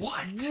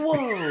 What?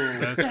 Whoa,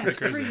 That's that's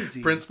crazy.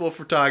 crazy. Principal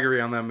photography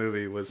on that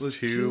movie was 2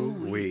 2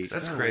 weeks.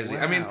 That's Oh, crazy.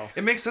 wow. I mean,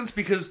 it makes sense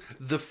because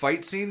the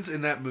fight scenes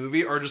in that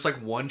movie are just like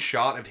one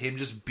shot of him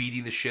just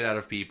beating the shit out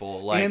of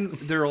people. Like, And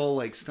they're all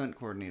like stunt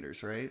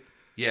coordinators, right?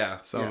 yeah.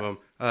 Some of them.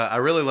 I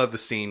really love the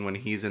scene when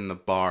he's in the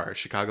bar,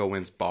 Chicago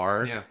Wind's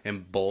bar, Yeah.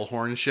 and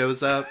Bullhorn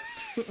shows up,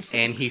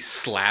 and he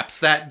slaps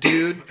that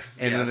dude,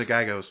 and then Yes. the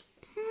guy goes,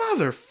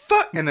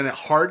 "Motherfuck!" and then it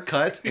hard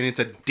cuts, and it's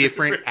a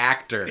different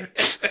actor,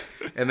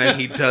 and then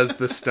he does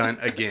the stunt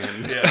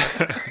again.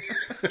 Yeah.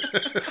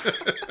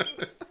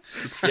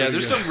 Yeah,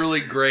 there's some really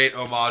great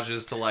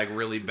homages to like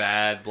really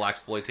bad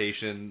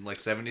blaxploitation like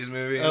 70s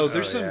movies. Oh,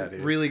 there's Oh, some yeah,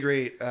 dude. really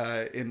great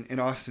in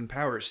Austin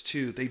Powers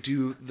too. They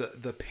do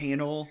the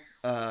panel.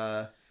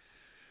 I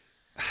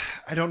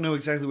don't know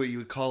exactly what you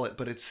would call it,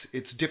 but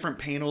it's different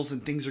panels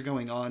and things are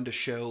going on to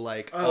show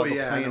like all the I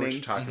know planning. what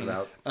you're talking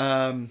about.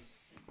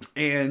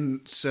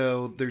 And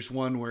so there's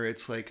one where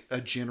it's like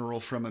a general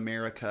from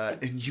America,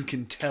 and you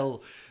can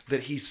tell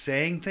that he's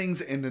saying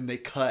things, and then they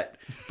cut.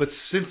 But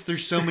since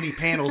there's so many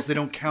panels, they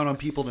don't count on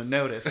people to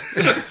notice.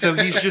 So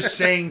he's just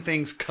saying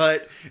things,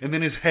 cut, and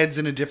then his head's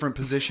in a different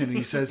position, and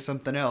he says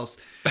something else.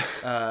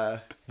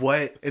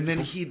 What? And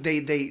then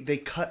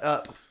they cut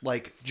up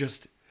like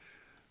just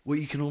what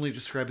you can only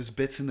describe as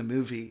bits in the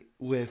movie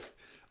with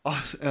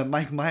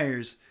Mike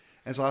Myers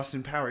as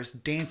Austin Powers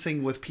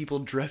dancing with people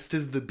dressed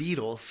as the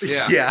Beatles.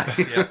 Yeah.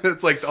 Yeah,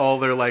 it's like all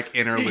their like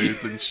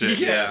interludes and shit.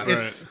 Yeah.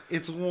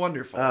 It's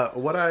wonderful.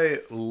 What I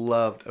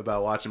loved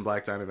about watching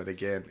Black Dynamite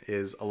again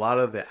is a lot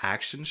of the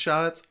action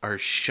shots are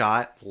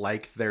shot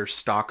like their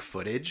stock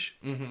footage.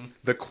 Mm-hmm.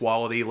 The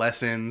quality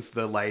lessens,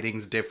 the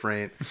lighting's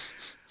different,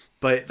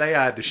 but they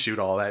had to shoot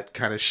all that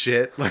kind of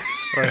shit. Like,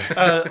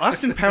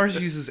 Austin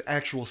Powers uses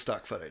actual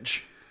stock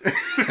footage.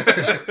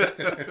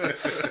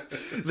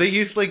 They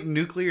use like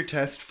nuclear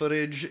test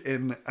footage,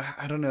 and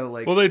I don't know,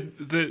 like Well, they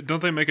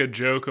don't they make a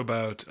joke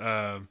about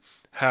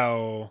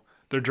how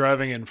they're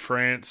driving in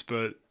France,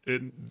 but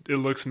it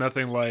looks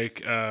nothing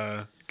like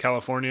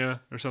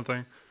California or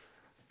something.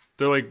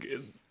 They're like,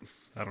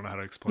 I don't know how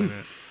to explain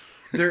it.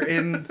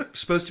 they're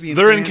supposed to be.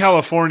 They're in France.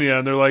 California,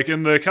 and they're like,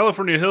 in the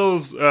California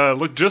hills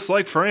look just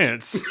like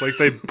France. Like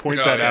they point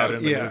Oh, that yeah. out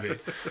in the Yeah. movie.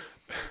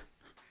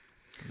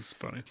 It's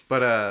funny.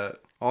 but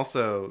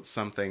also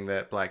something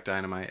that Black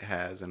Dynamite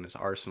has in his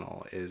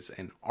arsenal is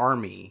an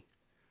army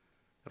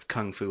of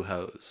kung fu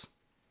hoes.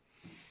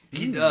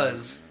 He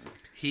does.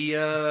 He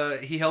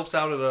helps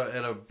out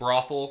at a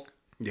brothel.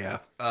 Yeah,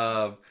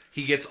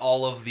 He gets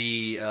all of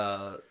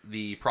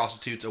the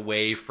prostitutes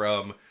away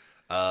from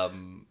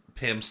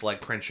pimps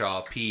like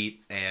Crenshaw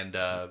Pete and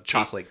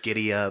chocolate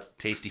giddy up,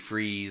 Tasty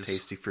Freeze.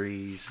 tasty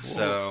freeze.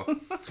 So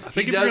I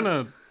think if you're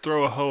gonna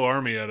throw a hoe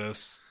army at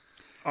us,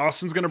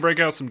 Austin's gonna break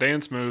out some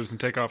dance moves and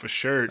take off his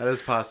shirt. That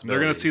is a possibility.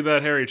 They're gonna see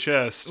that hairy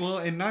chest. Well,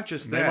 and not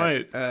just They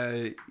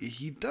that.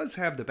 He does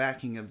have the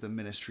backing of the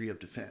Ministry of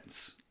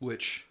Defense,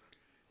 which,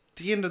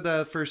 at the end of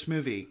the first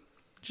movie,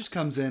 just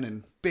comes in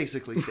and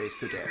basically saves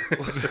the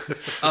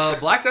day.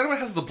 Black Dynamite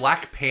has the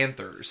Black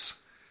Panthers.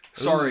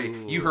 Sorry,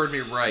 you heard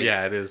me right.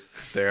 Yeah, it is.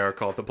 They are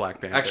called the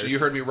Black Panthers. Actually, you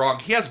heard me wrong.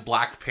 He has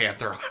Black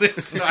Panther on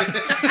his side.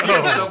 He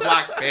has the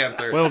Black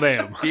Panther. Well,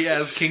 damn. He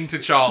has King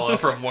T'Challa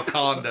from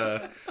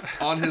Wakanda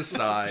on his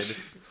side.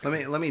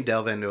 Let me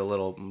delve into a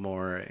little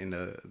more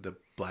into the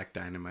Black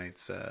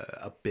Dynamite's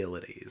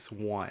abilities.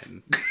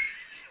 One,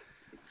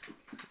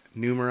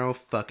 numero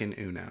fucking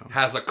uno.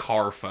 Has a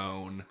car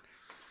phone.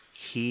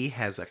 He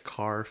has a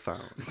car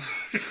phone,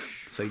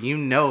 so you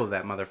know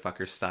that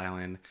motherfucker's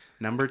styling.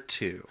 Number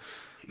two,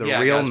 the Yeah,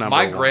 real guys, number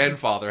my one.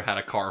 grandfather had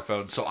a car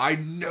phone, so I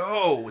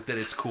know that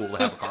it's cool to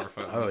have a car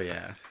phone. Oh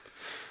yeah.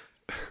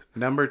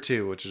 Number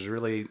two, which is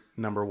really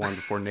number one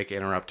before Nick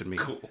interrupted me.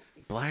 Cool.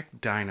 Black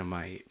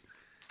Dynamite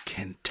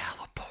can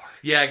teleport.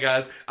 Yeah,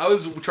 guys, I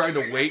was trying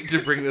to wait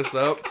to bring this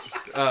up,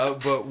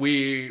 but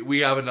we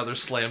have another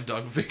slam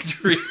dunk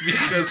victory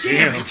because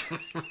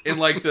in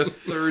like the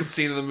third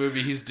scene of the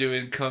movie, he's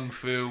doing kung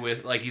fu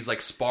with like he's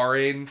like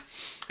sparring,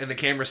 and the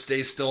camera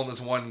stays still on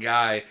this one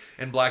guy,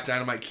 and Black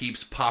Dynamite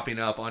keeps popping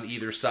up on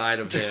either side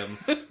of him,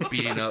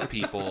 beating up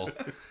people.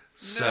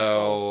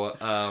 So,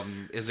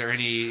 is there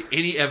any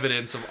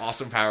evidence of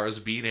Austin Powers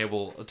being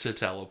able to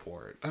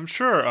teleport? I'm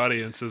sure our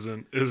audience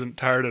isn't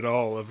tired at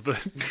all of the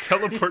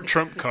teleport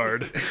trump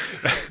card.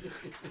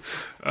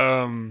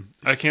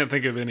 I can't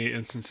think of any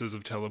instances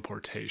of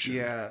teleportation.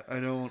 Yeah,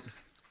 I don't.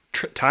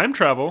 Time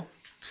travel.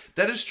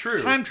 That is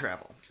true. Time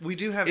travel. We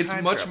do have. It's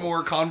time much travel.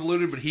 more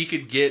convoluted, but he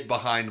could get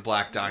behind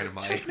Black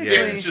Dynamite.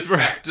 Technically- You just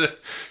have to It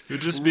would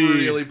just be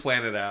really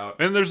plan it out.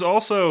 And there's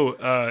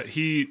also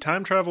he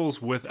time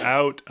travels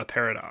without a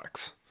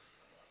paradox.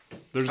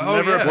 There's Oh,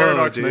 never yeah. a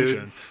paradox Whoa, dude.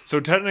 mentioned. So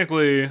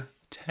technically,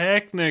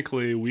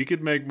 we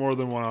could make more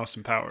than one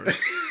Austin Powers.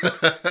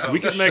 We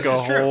could make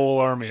a whole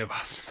army of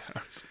Austin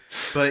Powers.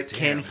 But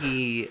can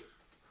he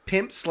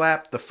pimp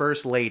slap the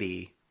first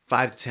lady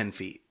 5 to 10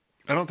 feet.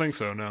 I don't think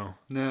so. No.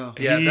 No.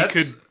 Yeah, he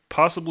that's- could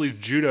possibly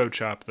judo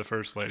chop the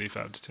first lady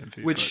 5 to 10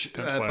 feet. Which,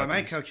 but pimp by slap my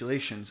is-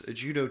 calculations, a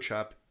judo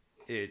chop,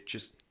 it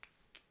just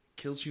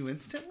kills you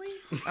instantly.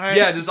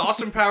 Yeah, does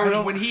Austin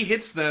Powers, when he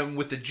hits them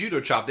with the judo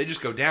chop, they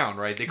just go down,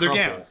 right? They they're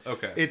crumple. down.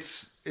 Okay.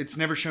 It's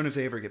never shown if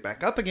they ever get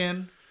back up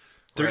again.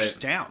 They're Right. just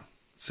down.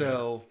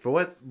 So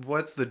But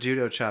what's the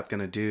judo chop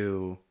gonna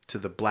do to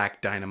the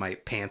Black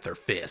Dynamite Panther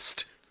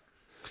fist?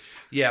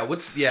 Yeah,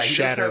 he does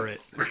shatter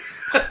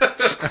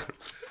have-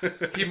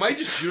 it. He might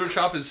just judo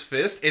chop his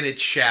fist and it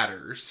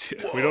shatters.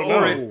 We don't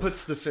or know. it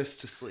puts the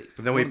fist to sleep.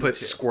 And then we One of the put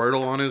two.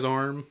 Squirtle on his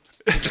arm.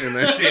 And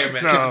then, Damn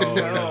it.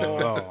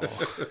 No.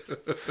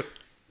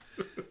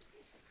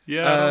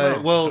 Yeah. I don't know. I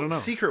Well, don't know.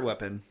 secret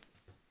weapon.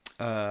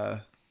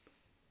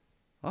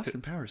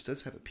 Austin Powers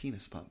does have a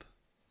penis pump,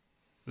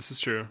 This is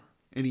true.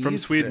 and he From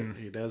uses Sweden.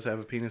 he does have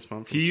a penis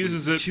pump. From He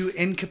uses it it. to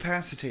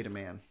incapacitate a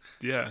man,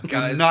 Yeah.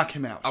 Guys, knock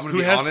him out. I'm going Who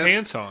to be has honest.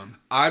 pants on?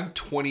 I'm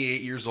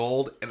 28 years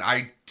old and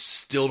I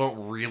still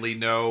don't really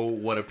know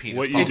what a penis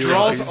What you pump It do is.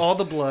 draws all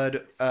the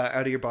blood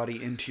out of your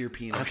body into your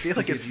penis. I feel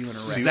like to it's give you an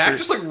erection. Zach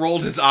just like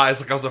rolled his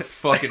eyes like I was a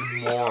fucking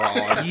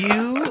moron.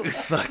 You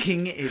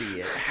fucking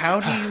idiot! How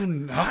do you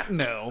not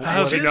know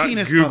How what have a you not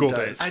penis Googled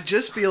pump it? does? I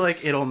just feel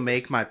like it'll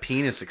make my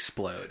penis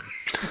explode.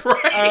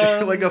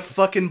 Right? Like a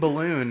fucking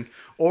balloon.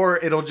 Or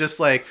it'll just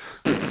like...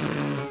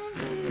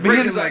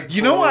 Because like,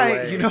 you know pull why?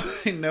 away.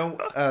 You know.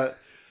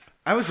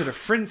 I was at a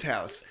friend's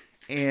house,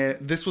 and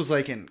this was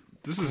like in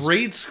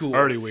grade school.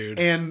 already weird.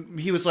 And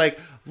he was like,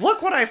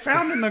 "Look what I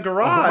found in the Oh my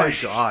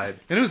garage!" god.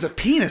 And it was a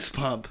penis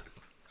pump.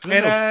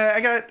 And I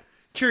got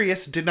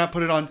curious. Did not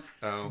put it on.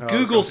 Oh.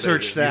 Google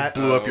searched that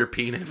Blew up your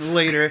penis.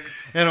 later,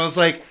 and I was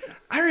like,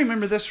 "I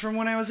remember this from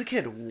when I was a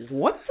kid.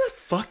 What the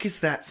fuck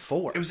is that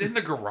for?" It was in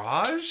the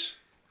garage?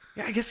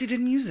 Yeah, I guess he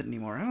didn't use it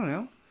anymore. I don't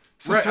know.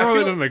 So Right, I throw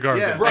feel- it in the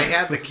garbage. Yeah, they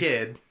had the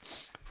kid.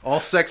 All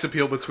sex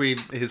appeal between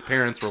his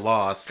parents were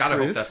lost. Gotta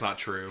hope Truth. that's not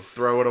true.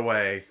 Throw it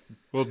away.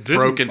 Well, didn't,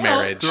 Broken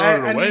marriage.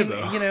 Throw it away, mean,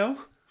 though. you know,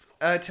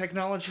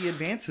 technology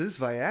advances,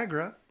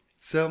 Viagra,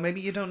 so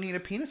maybe you don't need a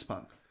penis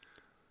pump.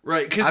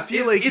 Right, because I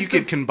feel like you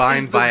could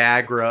combine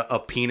Viagra, a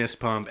penis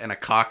pump, and a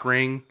cock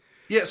ring,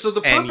 Yeah, so the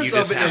and you purpose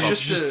just of it have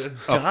is just to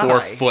a Die.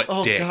 4-foot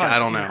Oh, dick. God, I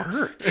don't it know.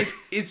 hurts.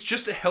 it's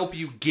just to help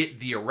you get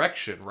the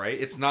erection, right?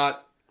 It's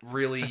not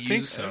really think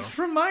used. so.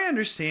 From my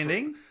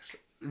understanding,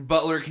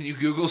 Butler, can you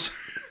Google search?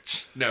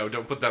 No,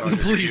 don't put that on your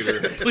please,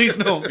 computer. please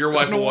no. Your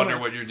wife I don't will wonder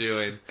wanna- what you're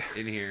doing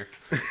in here.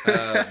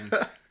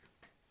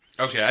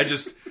 Okay,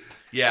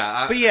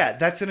 But yeah,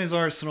 that's in his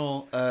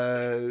arsenal.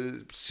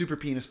 Super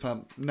penis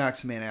pump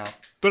knocks a man out.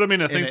 But I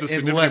mean, I think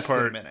in the less significant than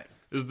a part minute.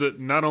 is that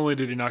not only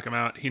did he knock him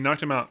out, he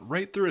knocked him out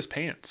right through his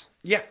pants.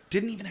 Yeah,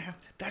 didn't even have.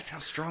 That's how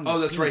strong. Oh,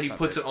 this that's right. penis He pump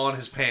puts is. it on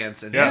his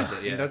pants and Yeah. does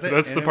it. Yeah. And does it,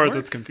 That's and the it part works.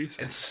 that's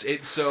confusing.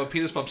 So a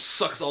penis pump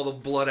sucks all the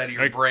blood out of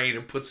your Like- brain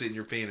and puts it in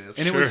your penis.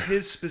 And it was Sure.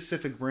 his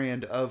specific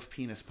brand of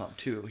penis pump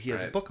too. He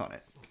has a Right. book on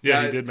it.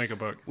 Yeah, Yeah, he did make a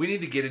book. we need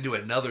to get into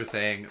another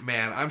thing.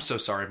 Man, I'm so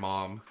sorry,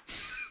 Mom.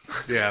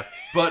 Yeah.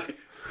 But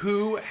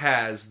who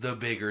has the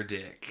bigger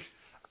dick?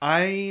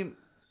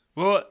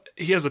 Well,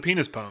 he has a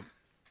penis pump.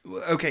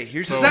 Okay,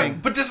 here's the Does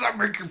thing. that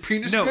make your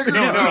penis No, bigger?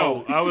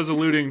 no. I was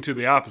alluding to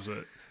the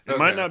opposite. It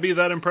might Okay. not be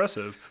that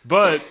impressive,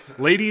 but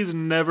ladies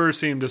never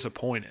seem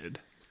disappointed.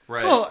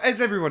 Right. Well,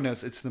 as everyone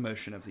knows, it's the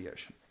motion of the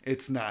ocean.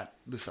 It's not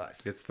the size.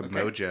 It's the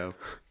mojo,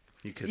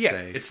 you could Yeah.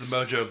 say. it's the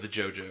mojo of the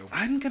JoJo.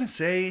 I'm gonna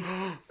say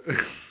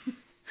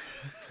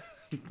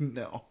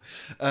no.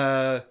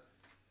 I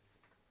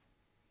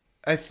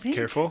think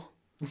Careful.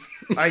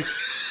 I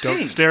Don't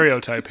think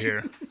stereotype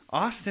here.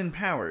 Austin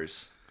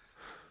Powers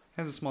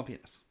has a small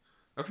penis.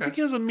 I Okay. think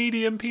he has a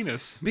medium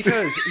penis.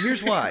 Because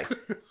here's why.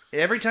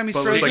 Every time he's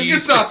But frozen, like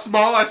It's not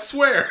small, I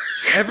swear.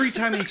 every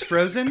time he's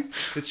frozen,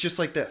 it's just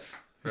like this.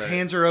 His Right.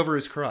 hands are over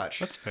his crotch.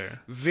 That's fair.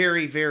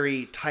 very,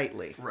 very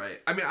tightly.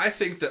 Right. I mean, I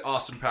think that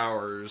Austin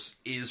Powers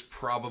is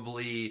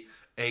probably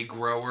a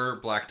grower,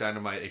 Black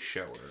Dynamite a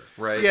shower.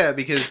 Right. Yeah,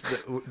 because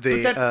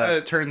the But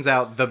that, turns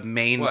out the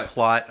main What?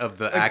 plot of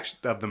the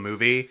of the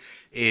movie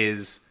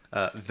is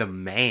the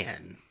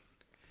man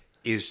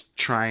is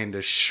trying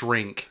to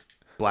shrink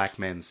black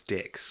men's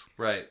dicks.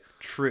 Right.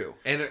 True.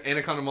 And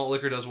Anaconda Malt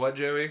Liquor does what,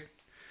 Joey?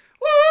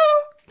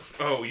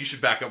 Oh, you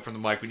should back up from the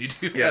mic when you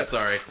do that. Yeah,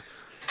 sorry.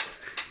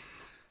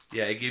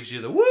 Yeah, it gives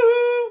you the woo.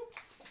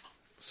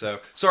 So,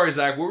 sorry,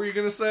 Zach. What were you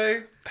gonna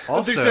say?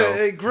 Also,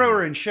 There's a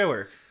grower and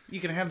shower. You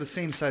can have the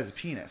same size of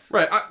penis.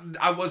 Right.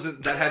 I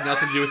wasn't. That had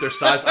nothing to do with their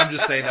size. I'm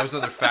just saying that was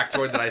another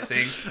factoid that I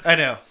think I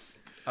know.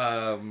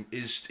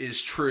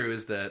 is true.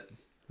 Is that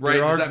right?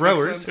 There Does are that make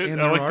growers. sense?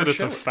 And I there like are that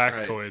it's a showers.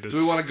 Right. factoid. Do It's,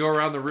 we want to go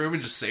around the room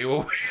and just say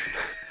what we?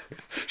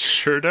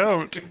 Sure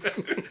don't.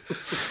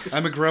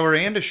 I'm a grower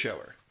and a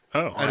shower.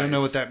 Oh, I don't know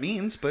Nice. what that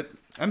means, but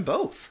I'm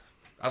both.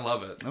 I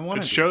love it. I want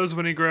it to shows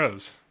when he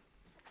grows.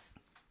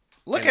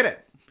 look at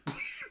it.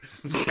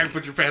 Zach,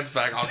 put your pants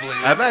back on,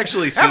 please. I've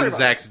actually seen Everybody.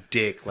 Zach's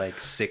dick like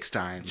 6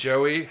 times.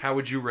 Joey, how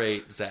would you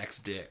rate Zach's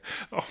dick?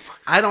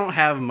 I don't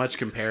have much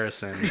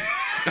comparison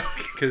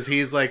because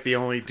he's like the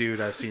only dude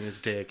I've seen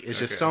his dick. It's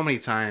just Okay. so many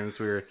times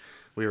we're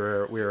We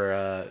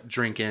were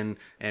drinking,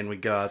 and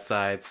we'd go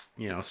outside,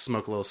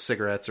 smoke a little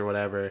cigarettes or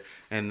whatever,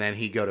 and then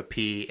he'd go to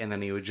pee, and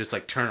then he would just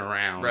like turn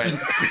around. Right.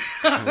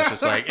 And it's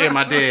just like,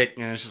 my dick.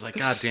 And it's just like,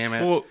 God damn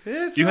it. Well,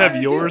 It's you not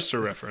have yours to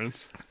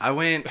reference. I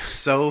went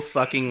so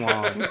fucking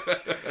long.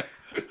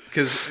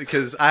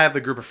 Because I have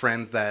the group of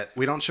friends that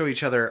we don't show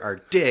each other our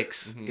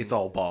dicks, it's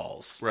all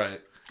balls.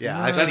 Right. Yeah,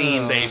 I've That's a seen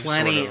safe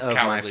plenty sort of of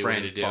my cowardly way to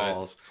friends' do it.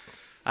 balls.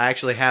 I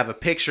actually have a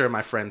picture of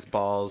my friend's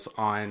balls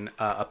on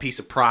a piece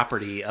of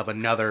property of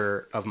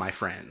another of my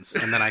friends,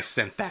 and then I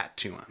sent that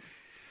to him.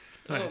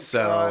 Nice.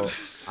 So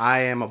I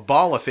am a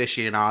ball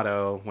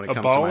aficionado when it A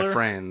comes to my baller?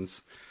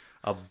 friends.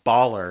 A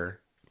baller.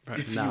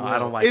 If No, you will. I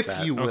don't like If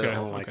that. you will. I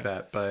don't like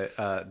that.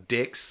 But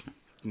dicks,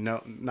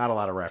 no, not a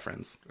lot of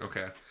reference.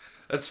 Okay.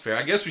 That's fair.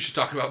 I guess we should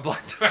talk about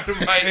Black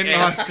Dynamite And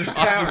and Austin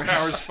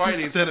Powers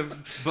fighting. instead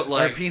of But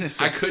like, our penises.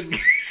 I couldn't.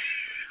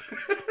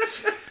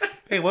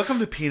 Hey, welcome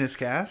to Penis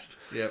Cast.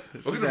 Yep.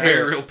 Look at is the our-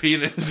 very real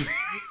penis.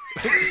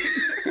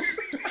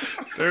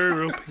 Very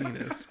real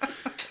penis.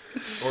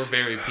 Or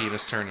very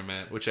penis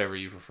tournament, whichever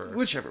you prefer.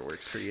 Whichever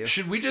works for you.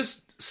 Should we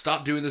just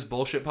stop doing this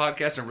bullshit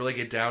podcast and really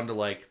get down to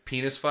like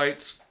penis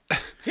fights?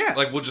 Yeah.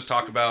 Like we'll just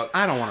talk about.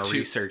 I don't want to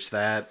research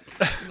that.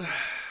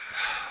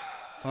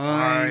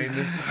 Fine.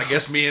 I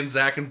guess me and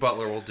Zach and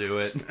Butler will do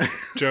it,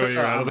 Joey,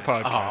 you're out of the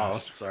Oh,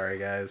 podcast. sorry,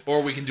 guys.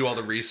 or we can do all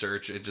the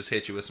research and just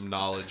hit you with some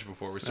knowledge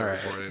before we start All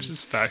right. recording.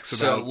 Just facts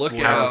So about look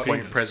Lord out,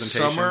 Penis.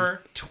 presentation.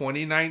 Summer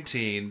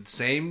 2019,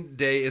 same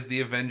day as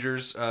the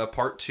Avengers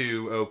Part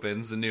 2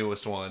 opens, the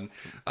newest one.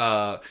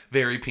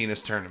 Very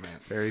penis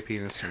tournament. Very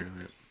penis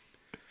tournament.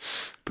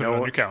 Put it on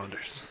your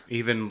calendars.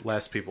 Even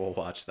less people will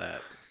watch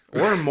that,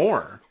 or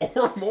more.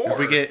 Or more.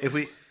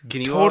 Can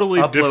you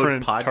Totally upload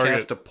different podcast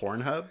target. to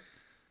Pornhub?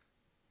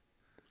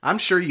 I'm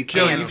sure you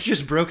Joe, can. you've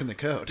just broken the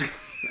code.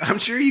 I'm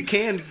sure you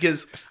can,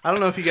 because I don't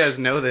know if you guys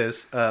know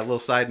this. Little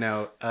side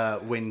note: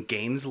 when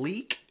games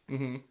leak,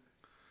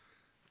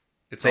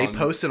 It's they on-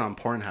 post it on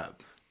Pornhub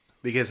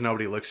because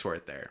nobody looks for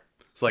it there.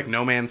 So like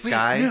No Man's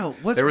Sky, no,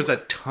 there was a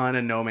ton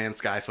of No Man's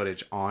Sky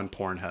footage on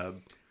Pornhub.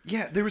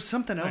 Yeah, there was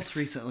something else Nice.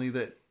 recently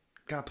that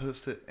got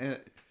posted. And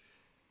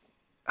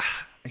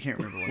I can't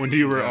remember what. When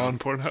you were on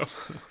Pornhub.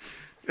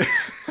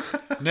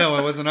 No,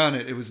 I wasn't on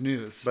it. It was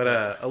news. But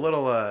a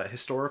little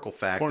historical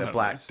fact Pornhub that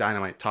Black news.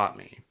 Dynamite taught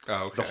me.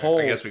 Oh, okay. The whole-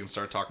 I guess we can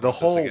start talking The about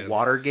this whole again.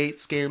 Watergate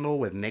scandal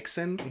with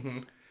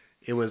Nixon,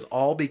 it was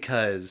all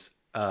because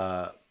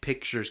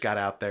pictures got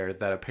out there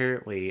that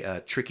apparently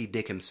Tricky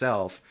Dick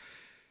himself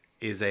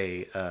is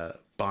a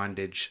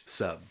bondage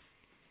sub.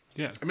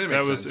 Yeah, I mean, it that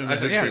makes was sense. in I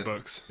the think- history yeah.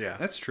 books. Yeah.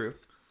 That's true.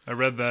 I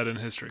read that in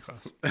history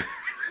class.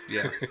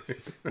 Yeah.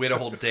 We had a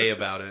whole day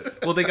about it.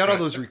 Well, they got all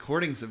those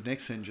recordings of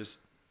Nixon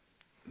just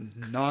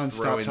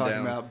nonstop Throwing talking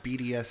down. about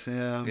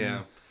BDSM.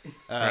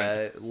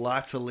 Yeah.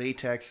 Lots of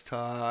latex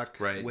talk.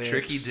 Right. whips.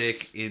 Tricky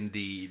Dick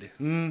indeed.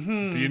 But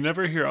you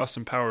never hear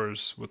Austin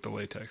Powers with the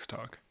latex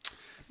talk.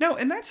 No,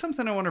 and that's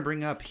something I want to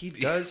bring up. He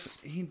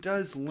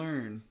does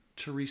learn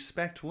to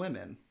respect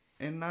women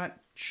and not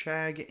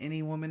shag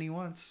any woman he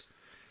wants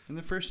in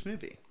the first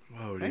movie.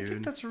 Whoa, I think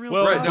dude. that's a real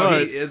Well, Right. No,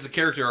 But- as a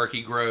character arc,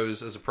 he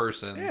grows as a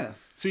person. yeah.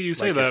 See, you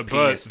say Like his that,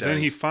 but penis then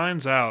he does.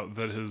 finds out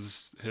that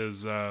his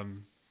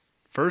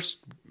first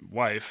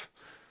wife,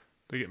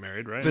 they get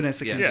married, right?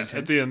 Vanessa Yes. Yeah, Kensington.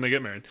 at the end they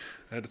get married.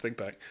 I had to think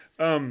back.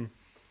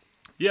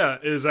 Yeah,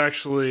 is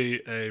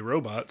actually a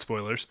robot.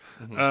 Spoilers.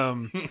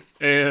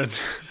 And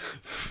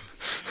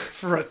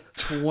For a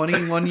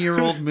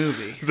 21-year-old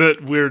movie.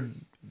 that we're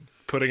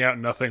putting out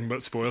nothing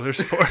but spoilers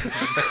for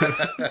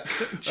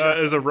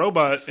is a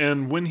robot.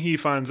 And when he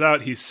finds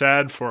out, he's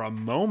sad for a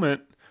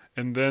moment,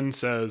 and then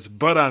says,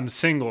 "But I'm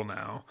single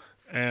now."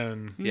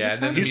 And Yeah. And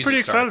then the he's music pretty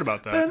excited starts.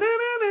 about that.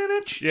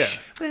 Yeah.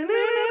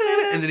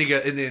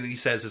 And then he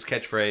says his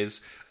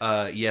catchphrase,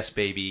 "Yes,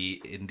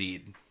 baby,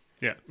 indeed."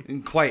 Yeah,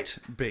 Quite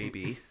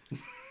baby.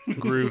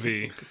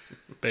 groovy,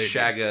 baby.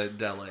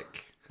 Shagadelic.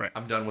 Right.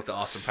 I'm done with the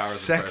Austin Powers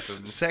Sex,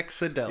 impressions.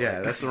 sexadelic.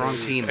 Yeah, that's the wrong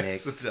team, Nick.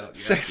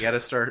 Sex. You got to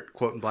start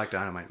quoting Black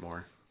Dynamite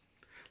more.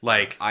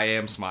 Like, I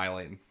am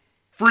smiling.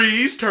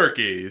 freeze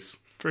turkeys.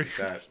 Pretty-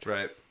 That.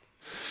 Right.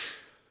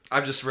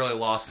 I've just really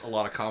lost a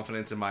lot of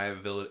confidence in my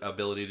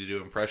ability to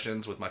do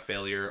impressions with my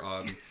failure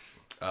on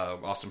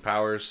Austin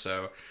Powers,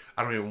 so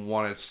I don't even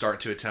want to start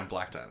to attempt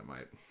Black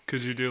Dynamite.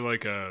 Could you do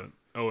like a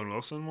Owen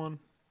Wilson one?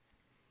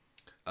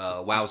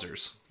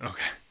 Wowzers.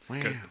 Okay. Wow.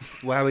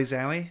 Wowie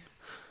zowie.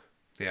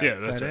 Yeah,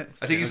 that's that it. it?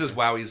 I think he says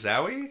Wowie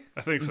Zowie.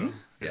 I think so.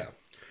 Yeah.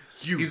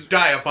 You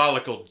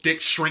diabolical dick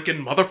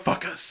shrinking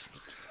motherfuckers.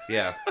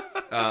 Yeah.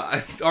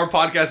 Our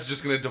podcast is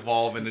just going to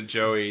devolve into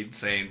Joey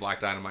saying Black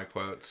Dynamite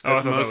quotes. Oh, I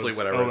That's thought that mostly was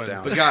what I wrote Owen.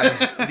 down. But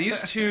guys,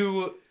 these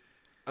two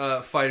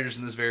fighters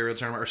in this very real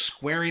tournament are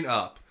squaring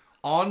up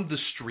on the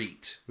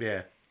street.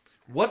 Yeah.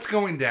 What's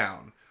going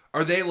down?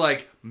 Are they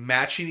like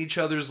matching each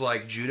other's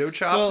like judo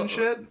chops and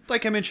shit?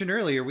 Like I mentioned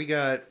earlier, we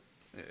got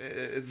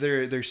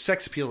their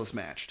sex appeal is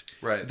matched.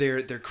 Right.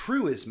 Their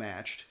crew is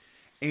matched,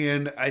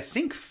 and I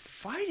think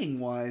fighting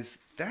wise,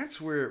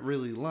 that's where it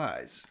really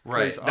lies.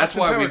 Right. 'Cause That's Austin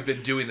why Powers we've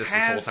been doing this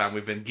whole time.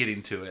 We've been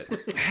getting to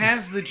it.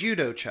 has the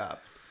judo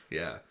chop.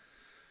 Yeah.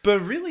 But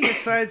really,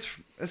 aside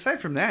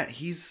from that,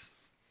 he's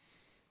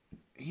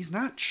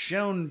not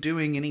shown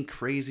doing any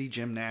crazy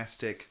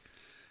gymnastic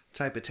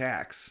type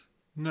attacks.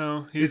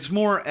 No, It's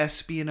more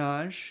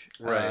espionage.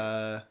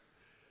 Right.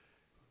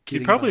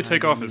 he'd probably getting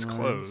take behind off his enemy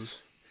clothes. lines.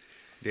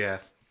 Yeah.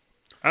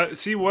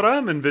 See, what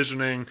I'm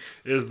envisioning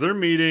is they're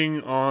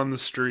meeting on the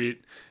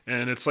street,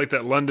 and it's like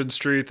that London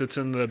street that's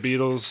in the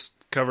Beatles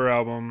cover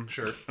album.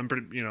 Sure. I'm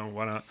pretty,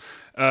 why not?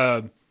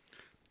 And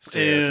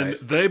Stereotype.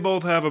 they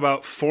both have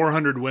about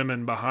 400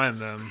 women behind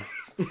them.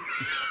 Oh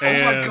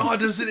my God!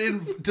 Does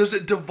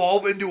it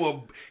devolve into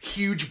a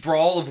huge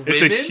brawl of women?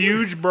 It's a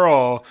huge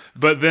brawl,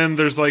 but then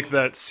there's like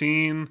that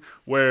scene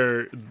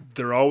where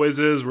there always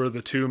is, where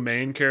the two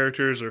main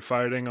characters are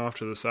fighting off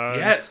to the side.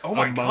 Yes. Oh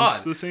my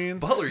amongst God. the scene.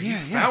 Butler, you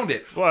found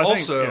it. Well, I think,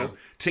 also, yeah.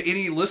 to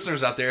any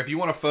listeners out there, if you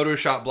want to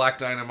Photoshop Black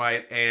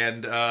Dynamite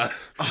and Austin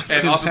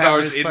Austin Powers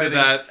Powers into fighting.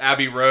 that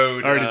Abbey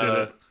Road, I already did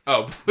it.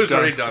 Oh, who's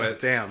already done it?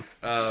 Damn.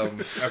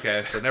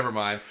 Okay, so never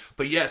mind.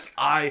 But yes,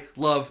 I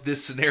love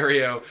this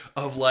scenario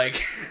of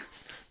like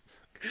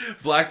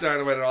Black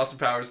Dynamite and Austin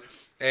Powers,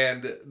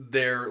 and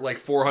they're like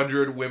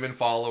 400 women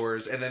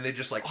followers, and then they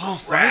just like All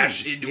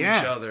crash fighting. into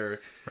Yeah. each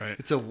other. Right.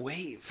 It's a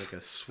wave Like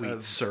a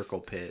sweet circle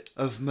pit.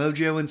 of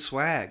mojo and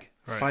swag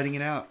fighting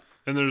it out.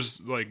 And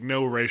there's like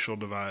no racial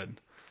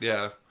divide.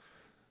 Yeah.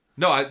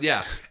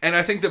 Yeah. And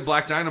I think that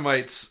Black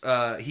Dynamite's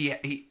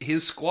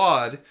his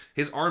squad,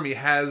 his army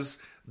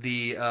has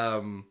the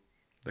Kung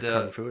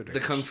Fu the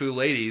Kung Fu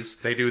ladies.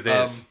 They do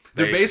this.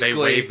 They're They basically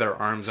wave their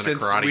arms in a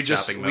since karate we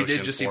chopping did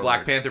motion just see forward.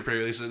 Black Panther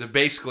previously. So they're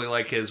basically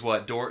like his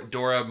Dora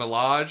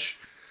Milaje,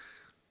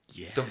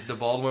 Yes. the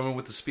bald woman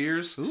with the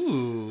spears.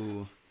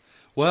 Ooh.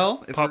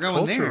 Well, if Pop we're going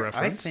culture there,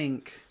 reference. I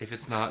think If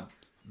it's not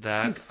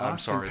that, I'm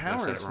Austin sorry, I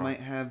said Powers it wrong. might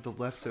have the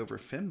leftover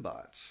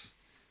Fembots,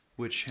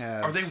 which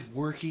have Are they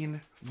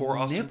working for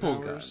Austin nipple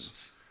Powers?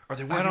 guns. Are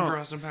they working for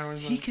Austin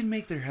Powers? He can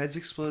make their heads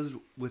explode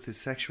with his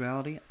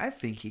sexuality. I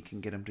think he can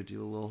get them to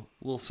do a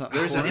little something.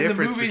 There's Well, a in the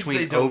difference movies, they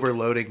between don't-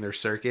 overloading their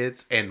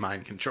circuits and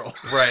mind control.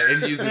 right,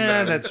 and using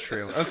Yeah, them. that's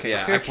true. Okay,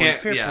 Yeah, fair I can't.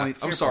 point. Fair yeah, point.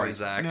 I'm fair sorry, point.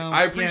 Zach. No,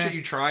 I appreciate yeah.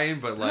 you trying,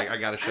 but like, I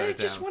gotta shut I it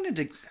down. just wanted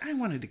to. I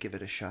wanted to give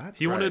it a shot.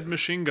 He Right. wanted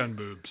machine gun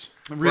boobs.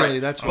 Really,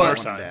 Right. that's But what I our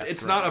wanted side. to ask.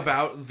 It's Right. not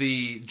about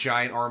the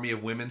giant army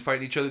of women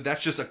fighting each other.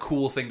 That's just a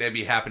cool thing that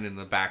be happening in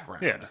the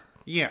background. Yeah.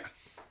 Yeah.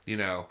 You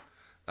know.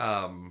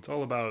 It's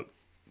all about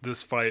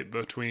this fight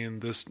between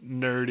this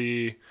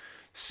nerdy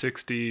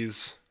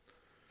 60s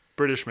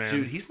British man.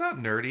 Dude, he's not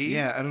nerdy.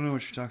 Yeah, I don't know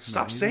what you're talking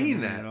Stop about. He's saying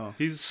not that. at all.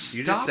 He's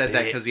You just Stop said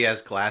that it. because he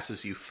has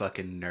glasses, you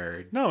fucking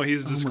nerd. no,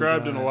 he's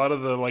described in a God. lot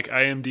of the like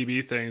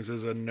IMDb things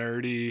as a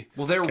nerdy.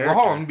 Well, they're character.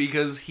 wrong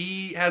because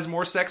he has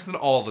more sex than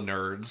all the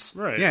nerds.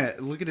 Right. Yeah,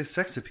 look at his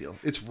sex appeal.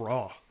 It's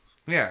raw.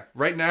 Yeah.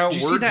 Right now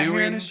Did you we're see that hair in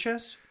doing his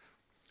chest?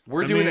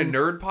 we're I doing a mean-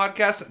 nerd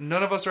podcast.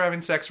 None of us are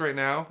having sex right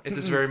now at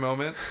this very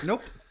moment.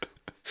 Nope.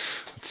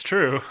 It's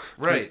true.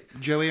 Right.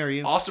 Joey, are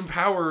you? Austin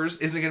Powers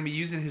isn't going to be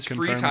using his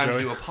free Confirmed, time Joey.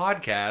 to do a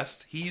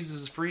podcast. He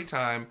uses his free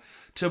time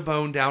to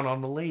bone down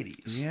on the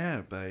ladies.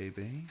 Yeah,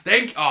 baby.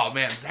 Oh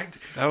man, Zach,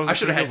 That was a I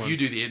should have pretty had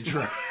good you do the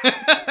intro.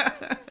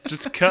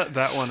 Just cut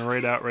that one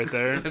right out right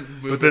there.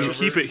 move But it then over.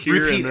 keep it here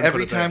Repeat and then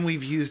every put it back. time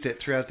we've used it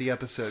throughout the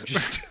episode.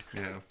 Just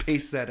Yeah.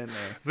 paste that in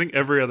there. I think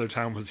every other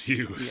time was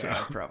you. So.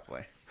 Yeah,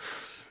 probably.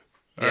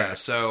 Yeah,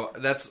 so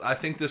I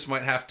think this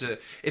might have to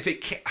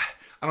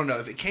I don't know,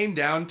 if it came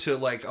down to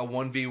like a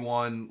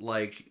 1v1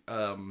 like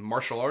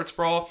martial arts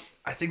brawl,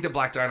 I think that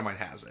Black Dynamite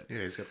has it. Yeah,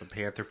 he's got the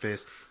Panther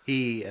fist.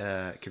 He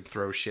can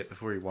throw shit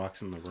before he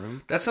walks in the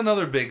room. That's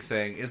another big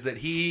thing is that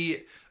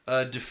he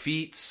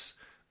defeats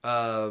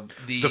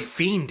the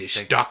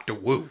fiendish Dr.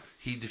 Wu.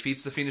 He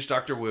defeats the fiendish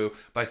Dr. Wu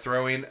by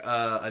throwing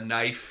a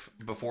knife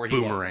before he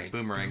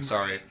Boomerang,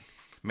 sorry.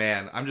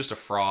 Man, I'm just a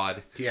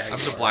fraud. Yeah, I'm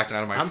just a Black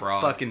Dynamite I'm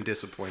fraud. fucking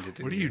disappointed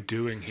in What are you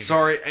doing here?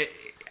 Sorry,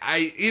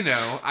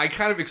 I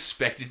kind of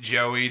expected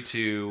Joey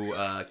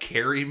to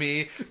carry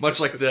me,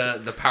 much like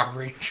the Power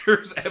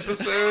Rangers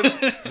episode.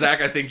 Zach,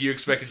 I think you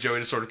expected Joey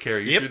to sort of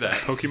carry you through that.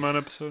 Pokemon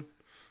episode?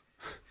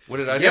 What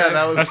did I Yeah, say?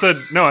 that was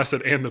I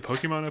said and the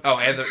Pokemon episode. Oh,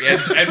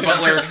 and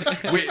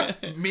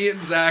Butler. Me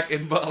and Zach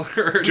and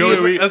Butler. Joey,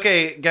 He's like,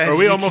 okay, guys. Are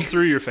we almost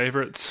through your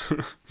favorites?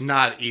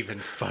 not even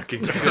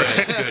fucking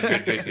close.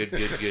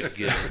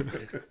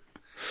 Good.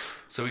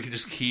 So we can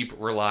just keep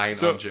relying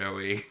on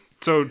Joey.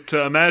 So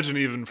to imagine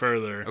even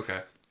further,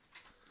 Okay.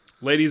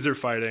 ladies are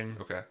fighting.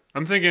 Okay.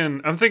 I'm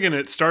thinking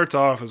it starts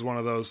off as one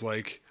of those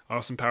like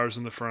Austin Powers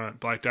in the front,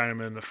 Black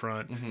Dynamite in the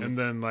front, and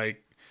then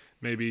like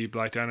maybe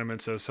Black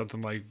Dynamite says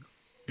something like,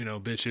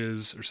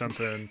 bitches or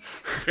something.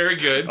 Very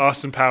good.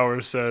 Austin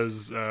Powers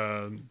says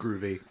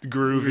Groovy.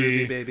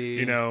 groovy, baby.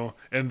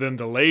 and then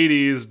the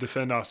ladies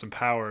defend Austin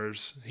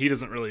Powers. He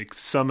doesn't really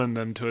summon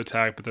them to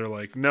attack, but they're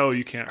like, no,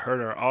 you can't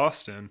hurt our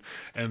Austin,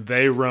 and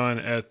they run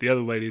at the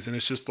other ladies, and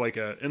it's just like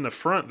in the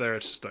front there,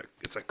 it's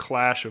a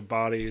clash of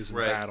bodies and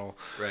Right. battle,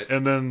 Right.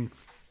 and then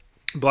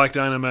Black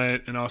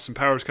Dynamite and Austin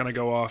Powers kind of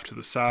go off to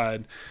the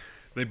side,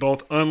 They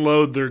both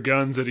unload their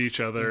guns at each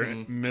other,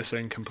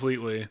 missing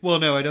completely. Well,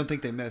 no, I don't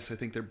think they miss. I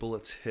think their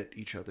bullets hit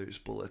each other's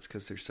bullets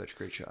because they're such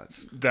great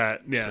shots.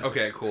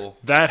 Okay, cool.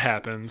 That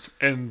happens,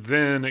 and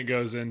then it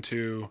goes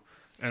into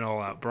an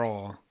all-out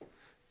brawl,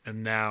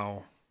 and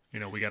now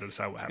we got to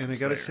decide what happens. And I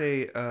got to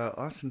there. say,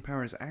 Austin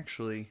Powers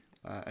actually,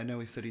 I know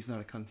he said he's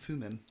not a kung fu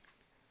man.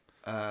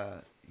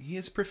 He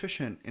is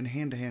proficient in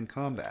hand-to-hand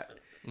combat.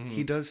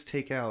 He does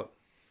take out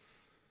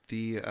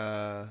the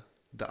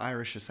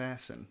Irish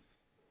assassin.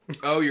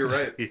 Oh, you're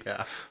right.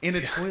 Yeah. In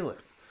a toilet.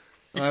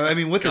 I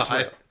mean, with a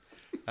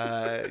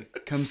toilet.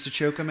 Comes to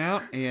choke him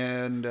out,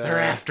 and They're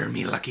after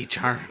me, Lucky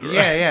Charms.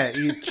 yeah.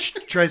 He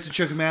tries to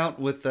choke him out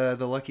with the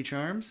Lucky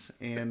Charms,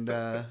 and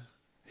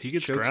He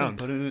gets chokes him,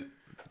 drowned.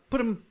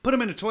 put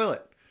him in a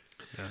toilet.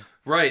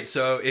 Right,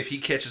 so if he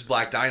catches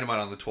Black Dynamite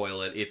on the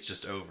toilet, it's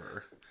just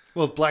over.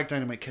 Well, if Black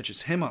Dynamite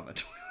catches him on the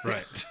toilet,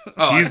 Right.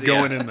 Oh, He's yeah.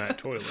 going in that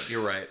toilet.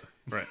 You're right.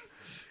 Right.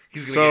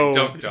 He's going to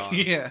get dunked on.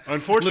 yeah.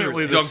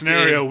 Unfortunately, the Dunked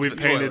scenario in we've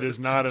the painted toilet. is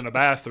not in a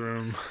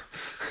bathroom.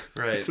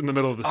 Right. It's in the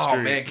middle of the Oh,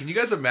 street. man, can you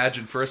guys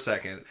imagine for a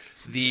second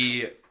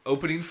the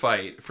opening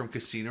fight from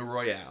Casino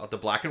Royale, the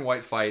black and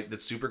white fight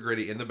that's super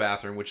gritty in the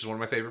bathroom, which is one of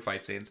my favorite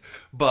fight scenes,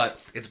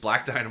 but it's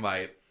Black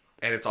Dynamite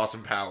and it's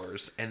Austin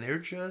Powers, and they're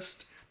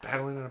just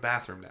battling in a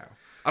bathroom now.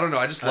 I don't know,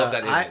 I just love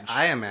that image.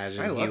 I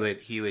imagine I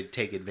love he would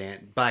take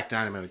advantage. Black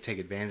Dynamite would take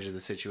advantage of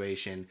the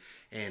situation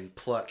and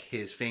pluck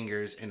his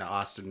fingers into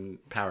Austin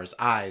Powers'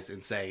 eyes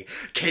and say,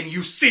 "Can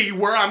you see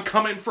where I'm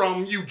coming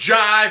from, you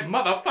jive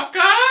motherfucker?"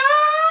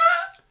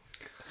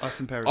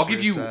 Austin Powers. I'll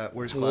give you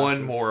wears one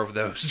glasses. more of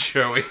those,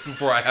 Joey,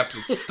 before I have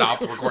to stop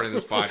recording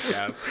this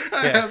podcast.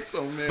 I have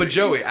so many. But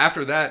Joey,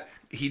 after that,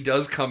 he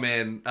does come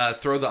in,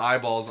 throw the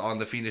eyeballs on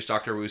the fiendish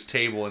Dr. Wu's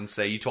table and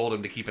say, "You told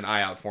him to keep an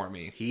eye out for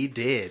me." He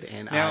did,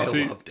 and Now- I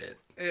See- loved it.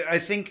 I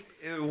think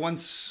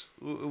once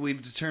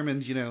we've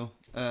determined,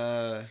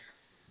 that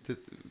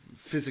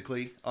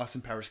physically Austin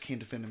Powers can't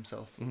defend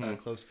himself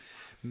close,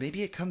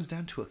 maybe it comes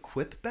down to a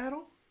quip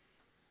battle.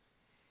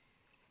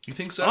 You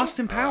think so?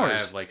 Austin I Powers.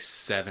 have like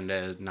 7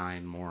 to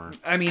 9 more.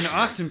 I mean,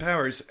 Austin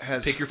Powers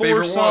has Pick your 4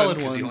 favorite one, solid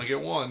because ones you only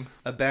get one.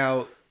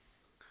 about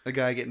a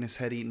guy getting his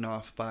head eaten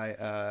off by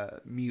a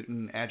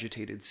mutant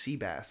agitated sea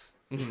bass.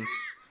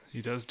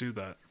 He does do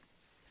that.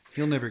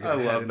 He'll never get I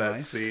ahead love in that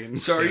life. scene.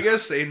 So are you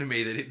guys saying to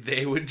me that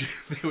they would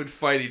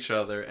fight each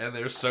other and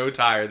they're so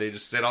tired they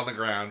just sit on the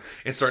ground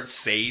and start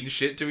saying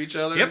shit to each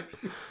other? Yep,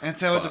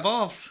 that's how it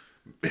devolves.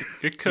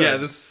 It could. Yeah,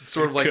 this is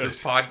sort of like could. this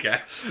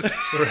podcast.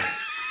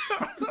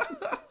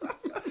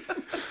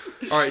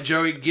 All right,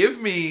 Joey,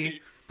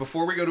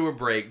 before we go to a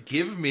break,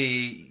 give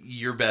me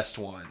your best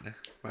one.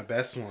 My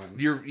best one.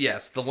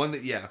 The one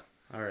that, yeah.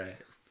 All right.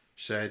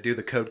 Should I do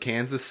the Code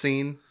Kansas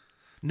scene?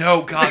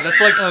 No, God,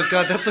 that's like, Oh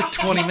god, that's like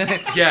 20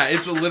 minutes. yeah,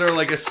 it's literally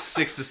like a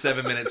 6 to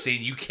 7 minute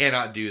scene. You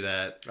cannot do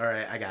that. All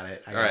right, I got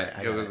it. All right,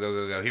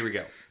 go. Here we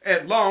go.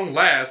 At long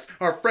last,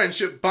 our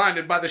friendship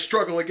binded by the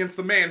struggle against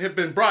the man have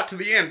been brought to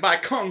the end by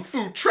kung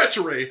fu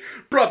treachery.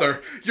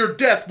 Brother, your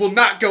death will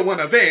not go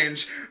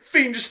unavenged.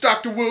 Fiendish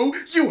Dr. Wu,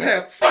 you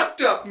have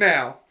fucked up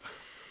now.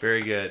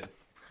 Very good.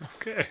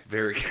 Okay.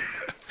 Very good.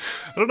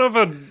 I don't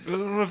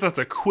know if that's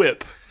a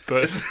quip,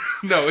 but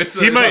No, it's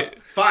he might.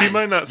 Fine. He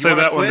might not You say want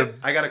a that one. quip?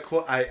 I got a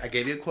quote. I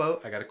gave you a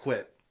quote. I got a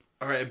quip.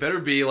 All right, it better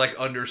be like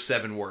under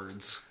 7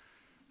 words.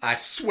 I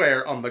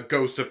swear on the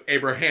ghost of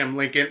Abraham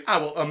Lincoln, I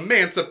will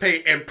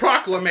emancipate and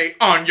proclamate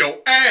on your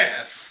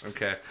ass.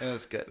 Okay. That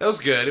was good. That was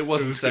good. It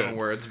wasn't was 7 good.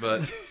 words,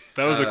 but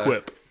That was a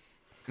quip.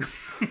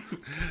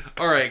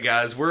 all right,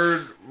 guys,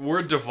 we're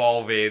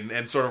devolving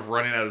and sort of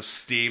running out of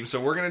steam, so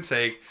we're gonna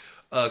take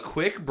a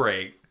quick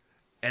break,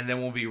 and then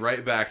we'll be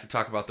right back to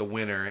talk about the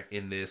winner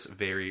in this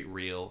very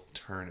real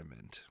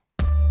tournament.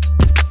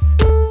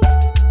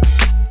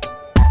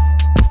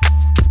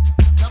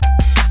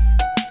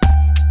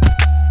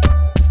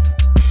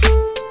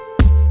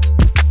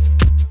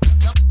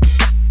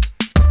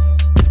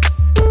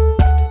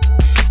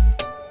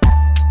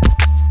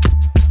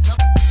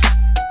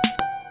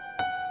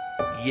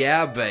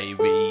 Yeah,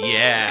 baby,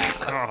 yeah.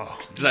 Oh,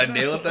 Did I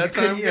nail it that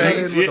time? Yeah,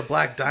 guys? With the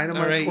Black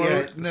Dynamite All right, quote.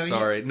 yeah. No,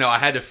 Sorry, no, I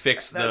had to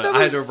fix the. that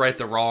I had to was- write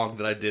the wrong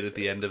that I did at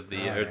the end of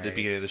the or at the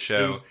beginning of the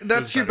show.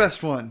 That's your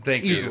best one.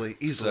 Thank easily, you.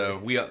 Easily.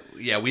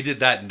 So we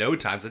did that no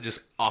times. I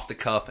just off the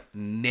cuff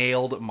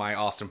nailed my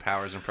Austin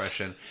Powers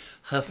impression.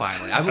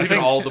 Finally, I'm leaving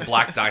all the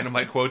Black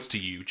Dynamite quotes to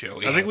you,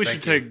 Joey. I think we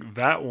Thank should you. take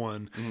that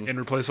one and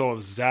replace all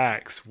of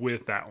Zach's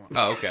with that one.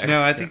 Oh, okay.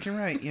 No, I think you're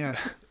right. Yeah.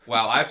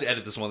 Wow, I have to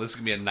edit this one. This is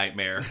gonna be a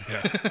nightmare.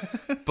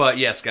 But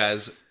yes,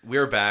 guys,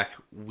 we're back.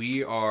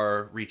 We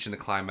are reaching the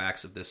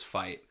climax of this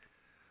fight.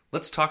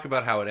 Let's talk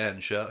about how it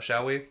ends,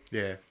 shall we?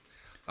 Yeah.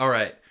 All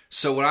right.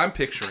 So what I'm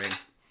picturing,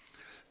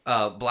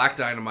 Black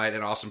Dynamite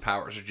and Austin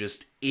Powers are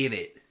just in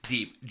it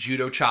deep,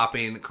 judo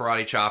chopping,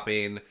 karate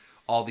chopping,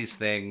 all these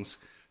things,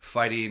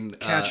 fighting,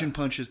 Catching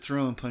punches,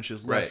 throwing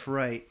punches, left,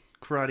 right. right,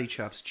 karate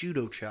chops,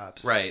 judo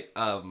chops. right.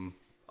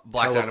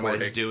 Black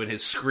Dynamite is Teleporting. doing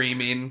his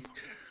screaming,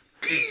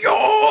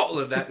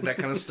 that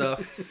kind of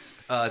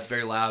stuff. It's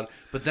very loud.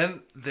 But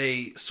then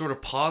they sort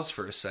of pause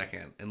for a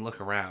second and look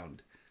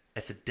around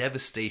at the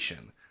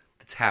devastation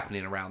that's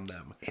happening around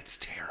them. It's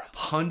terrible.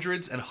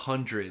 Hundreds and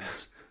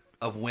hundreds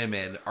of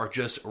women are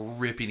just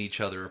ripping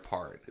each other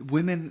apart.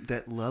 Women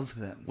that love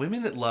them.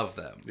 Women that love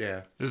them.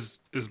 Yeah. Is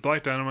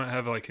Black Dynamite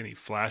have like any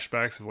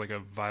flashbacks of like a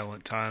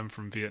violent time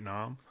from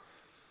Vietnam?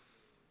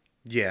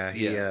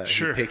 Yeah,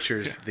 Sure. he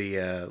pictures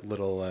the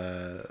little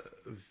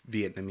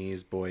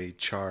Vietnamese boy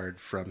charred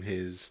from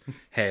his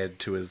head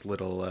to his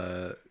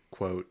little,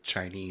 quote,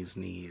 Chinese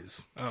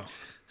knees. Oh,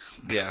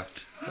 Yeah.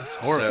 that's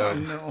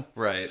horrifying. No.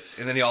 Right.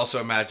 And then he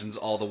also imagines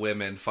all the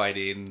women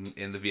fighting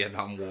in the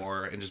Vietnam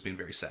War and just being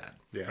very sad.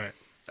 Yeah.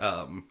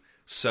 Right.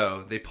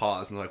 So they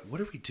pause and they're like, what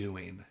are we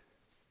doing?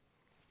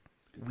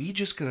 We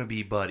just gonna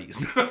be buddies.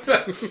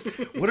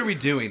 What are we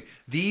doing?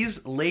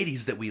 These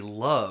ladies that we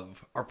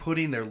love are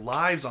putting their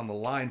lives on the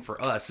line for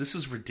us. This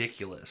is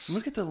ridiculous.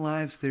 Look at the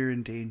lives they're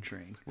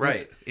endangering.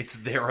 Right. It's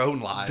their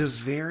own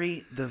lives.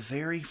 The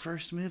very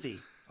first movie,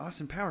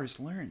 Austin Powers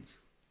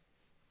learns.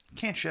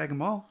 Can't shag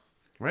them all.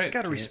 Right.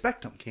 Got to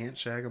respect them. Can't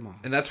shag them all.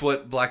 And that's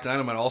what Black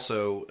Dynamite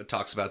also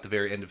talks about at the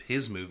very end of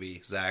his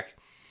movie, Zach.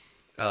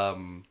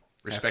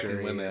 Respecting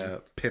After women. he,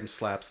 pimp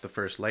slaps the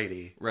first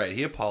lady. Right,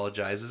 he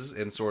apologizes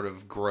and sort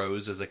of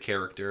grows as a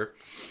character.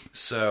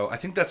 So I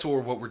think that's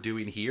what we're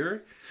doing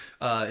here.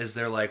 Is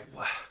they're like,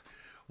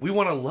 we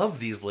want to love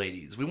these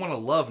ladies. We want to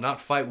love, not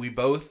fight. We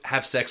both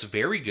have sex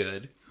very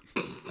good.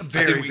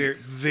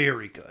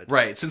 Very good.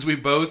 Right, since we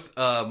both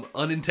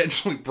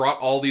unintentionally brought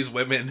all these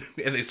women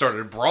and they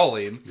started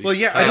brawling. Well,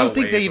 yeah, I don't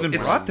think they even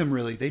It's- brought them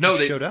really. They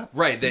just showed up.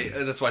 Right,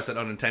 that's why I said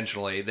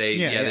unintentionally. They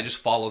Yeah. they just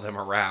follow them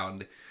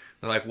around.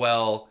 They're like,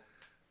 well,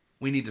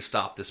 we need to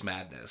stop this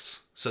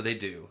madness. So they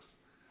do.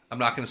 I'm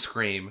not going to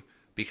scream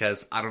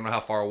because I don't know how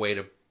far away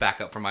to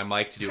back up from my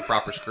mic to do a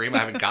proper scream. I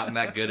haven't gotten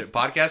that good at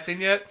podcasting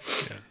yet.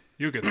 Yeah,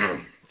 you get that.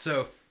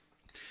 So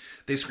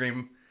they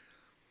scream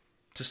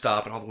to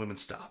stop, and all the women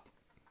stop.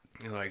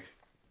 And they're like,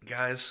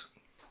 guys,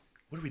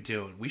 what are we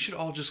doing? We should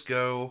all just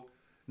go,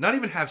 not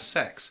even have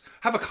sex,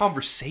 have a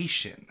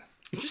conversation.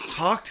 Just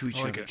talk to each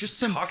like other. it. Just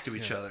Just talk to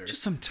each other.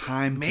 Just some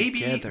time Maybe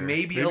together.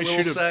 maybe a Maybe little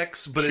shoot a-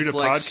 sex, but shoot it's a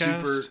like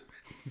podcast? super.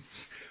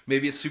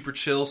 Maybe it's super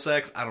chill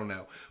sex. I don't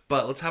know,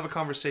 but let's have a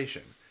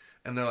conversation.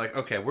 And they're like,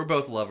 okay, we're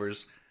both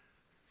lovers.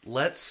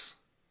 Let's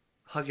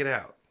hug it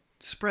out.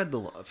 Spread the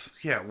love.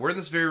 Yeah, we're in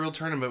this very real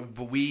tournament,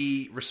 but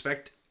we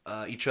respect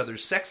each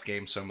other's sex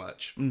game so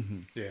much.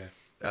 Yeah.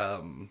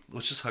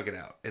 Let's just hug it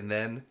out. And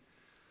then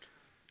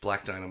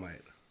Black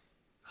Dynamite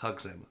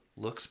hugs him,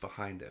 looks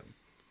behind him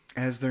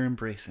As they're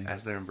embracing.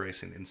 as they're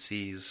embracing, and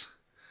sees.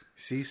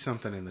 Sees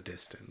something in the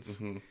distance.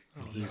 And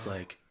he's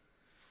like,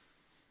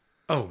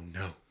 oh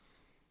no.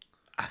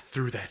 I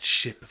threw that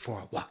shit before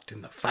I walked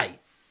in the fight.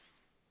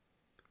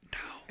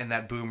 And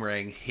that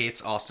boomerang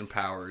hits Austin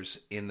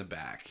Powers in the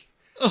back.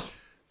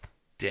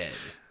 Dead.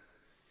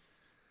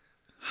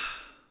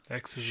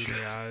 X's in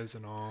the eyes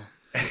and all.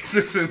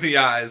 X's in the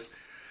eyes.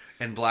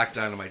 And Black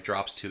Dynamite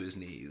drops to his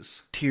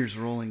knees. Tears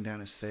rolling down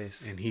his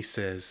face. And he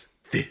says,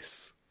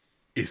 this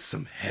is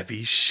some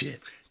heavy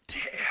shit.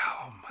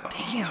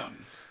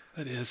 Damn.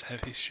 That is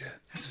heavy shit.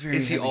 That's very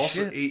Is he heavy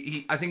also?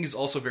 shit. I think he's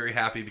also very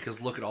happy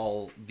because look at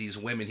all these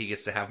women he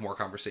gets to have more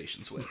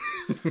conversations with.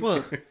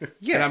 Well,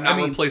 yeah. And I'm not I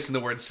mean, replacing the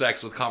word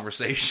sex with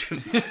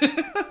conversations.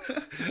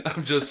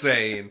 I'm just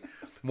saying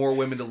more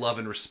women to love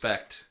and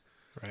respect.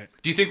 Right.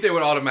 Do you think they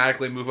would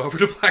automatically move over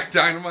to Black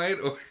Dynamite?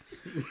 Or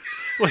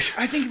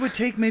I think it would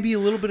take maybe a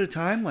little bit of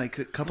time, like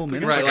a couple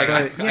minutes. right,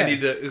 like but, I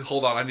need to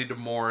hold on. I need to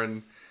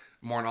mourn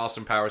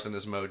Austin Powers and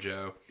his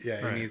mojo.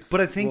 Yeah, he needs,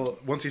 But I think- well,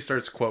 once he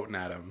starts quoting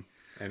at him,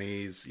 and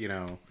he's, you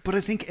know, But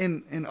I think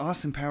in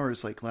Austin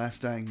Powers' like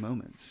last dying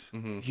moments,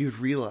 you'd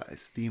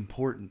realize the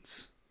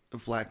importance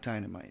of Black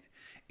Dynamite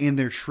and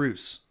their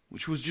truce,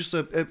 which was just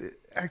a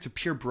act of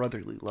pure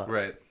brotherly love.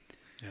 Right.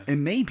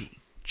 And maybe,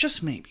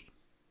 just maybe,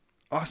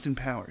 Austin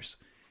Powers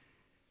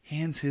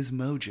hands his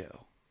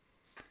mojo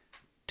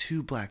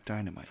to Black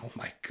Dynamite. oh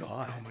my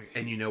god.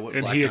 And you know what?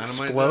 And Black he Dynamite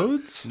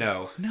explodes? does?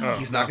 No, No.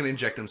 he's not going to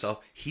inject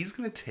himself. He's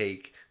going to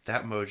take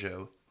that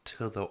mojo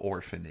to the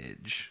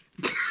orphanage.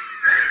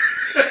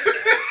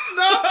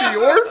 The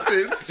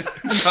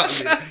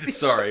orphans.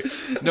 Sorry.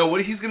 No,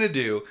 what he's going to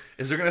do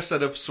is they're going to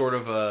set up sort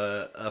of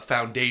a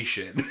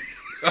foundation.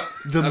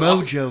 The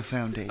Mojo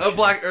Foundation.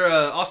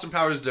 Austin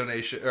Powers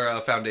donation or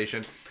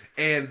foundation,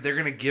 and they're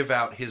going to give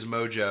out his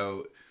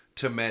mojo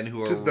to men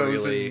who are To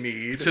those really in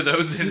need. to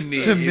those in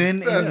need. to men in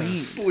need. That's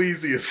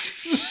sleazy as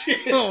shit.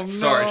 Oh, no.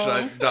 Sorry, should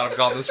I not have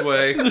gone this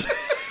way?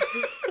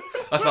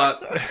 I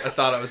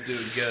thought I was doing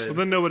good. Well,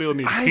 then nobody will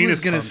need I penis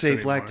was going to pumps say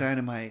anymore. Black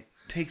Dynamite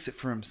takes it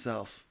for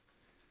himself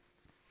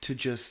to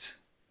just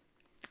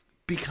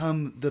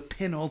become the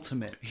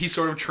penultimate He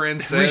sort of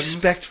transcends.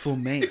 respectful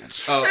man.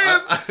 Oh,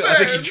 I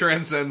think he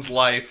transcends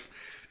life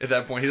at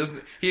that point. He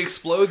doesn't. He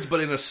explodes, but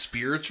in a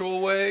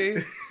spiritual way,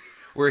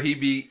 where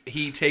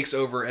he takes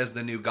over as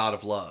the new god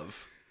of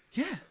love.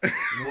 Yeah,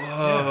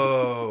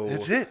 Whoa!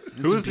 that's it. It's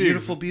Who a was the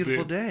beautiful, ex-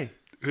 beautiful the- day.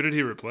 Who did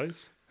he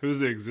replace? Who's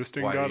the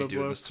existing Why are god you of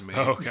doing love? this to me?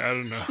 Oh, okay, I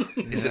don't know.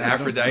 Is it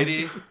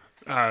Aphrodite?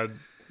 That's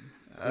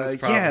Yeah,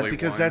 probably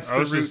because one. that's I the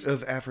was root just-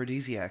 of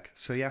aphrodisiac.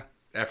 So yeah.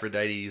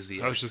 Aphrodite is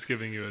the. I was just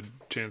giving you a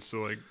chance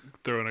to like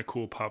throw in a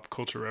cool pop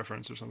culture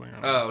reference or something. I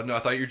don't know. Oh no, I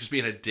thought you were just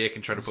being a dick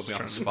and trying to put me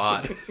on the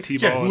spot.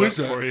 T-ball who it is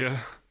up that? for you.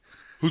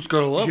 Who's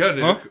got a love? Yeah,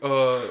 Nick.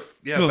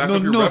 Yeah, back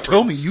up your reference.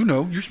 Tell me. You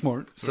know, you're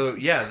smart. So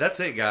yeah, that's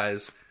it,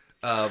 guys.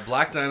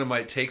 Black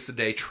Dynamite takes the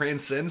day,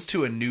 transcends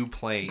to a new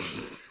plane,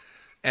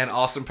 and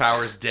Austin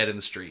Powers dead in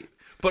the street.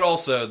 But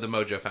also the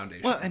Mojo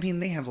Foundation. Well, I mean,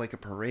 they have like a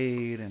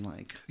parade and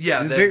like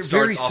Yeah, that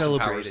starts Austin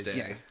Powers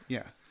Day.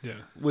 Yeah, Yeah.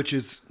 which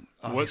is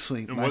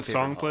obviously And my what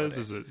song favorite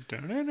plays? holiday.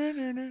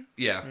 Is it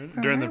Yeah,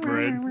 during the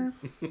parade?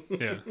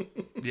 Yeah.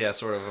 yeah,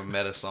 sort of a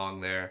meta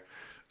song there.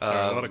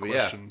 Sorry, a lot of but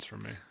yeah. questions for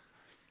me.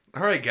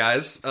 All right,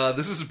 guys.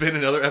 This has been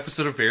another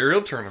episode of Very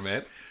Real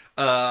Tournament.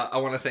 I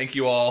want to thank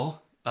you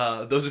all.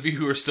 Those of you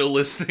who are still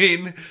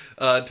listening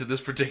to this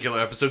particular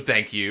episode,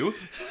 thank you.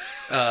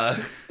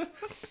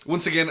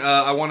 Once again,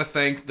 I want to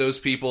thank those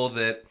people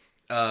that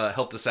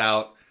helped us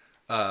out,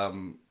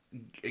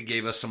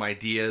 gave us some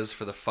ideas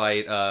for the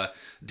fight.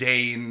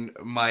 Dane,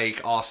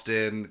 Mike,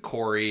 Austin,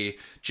 Corey,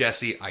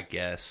 Jesse, I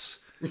guess.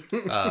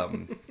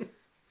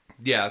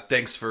 Yeah,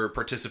 thanks for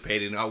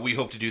participating. We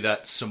hope to do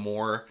that some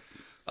more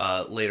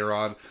later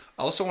on.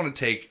 I also want to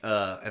take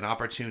an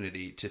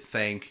opportunity to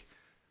thank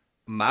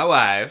my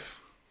wife.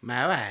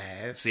 My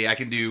wife. See, I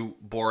can do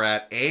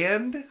Borat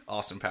and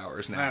Austin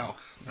Powers now.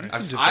 Wow.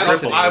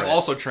 I've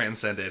also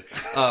transcended.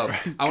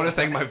 I want to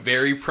thank my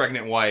very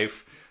pregnant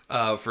wife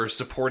for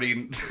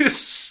supporting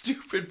this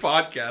stupid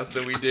podcast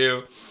that we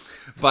do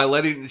by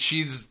letting.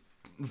 She's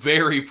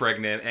very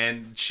pregnant,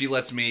 and she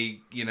lets me,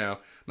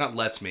 not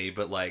lets me,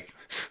 but like,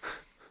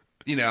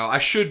 I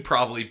should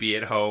probably be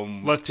at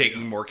home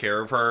taking more care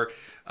of her.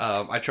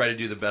 I try to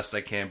do the best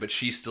I can, but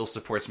she still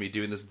supports me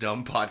doing this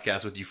dumb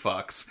podcast with you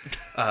fucks.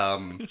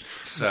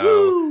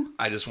 So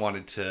I just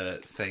wanted to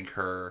thank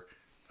her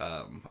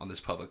on this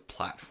public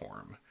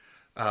platform.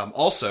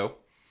 Also,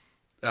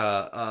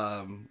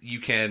 you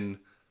can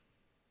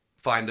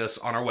find us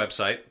on our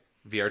website,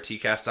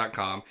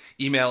 vrtcast.com.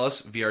 Email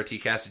us,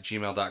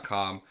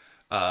 vrtcast@gmail.com.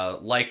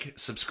 Like,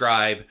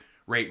 subscribe,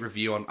 rate,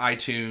 review on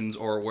iTunes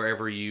or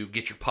wherever you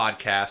get your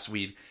podcasts.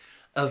 We'd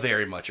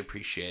very much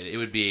appreciate it. It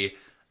would be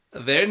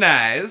very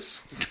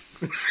nice.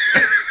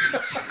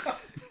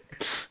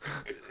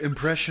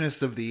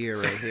 Impressionist of the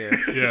year right here.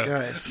 Yeah.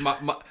 Guys.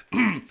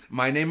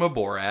 My name is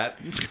Borat.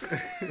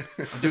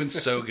 I'm doing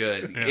so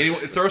good. Anyone,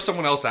 throw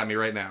someone else at me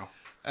right now.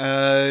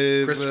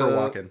 Christopher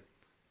Walken.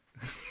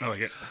 I like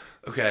it.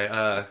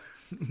 Okay.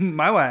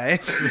 My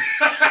wife.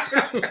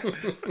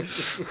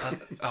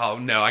 Oh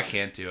no, I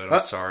can't do it. I'm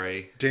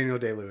sorry. Daniel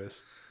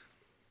Day-Lewis.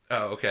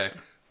 Oh, okay.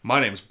 My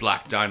name's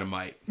Black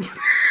Dynamite.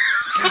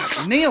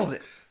 Nailed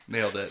it.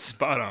 Nailed it.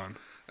 Spot on.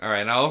 All right.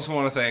 And I also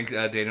want to thank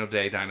Daniel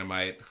Day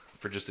Dynamite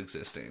for just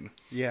existing.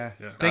 Yeah.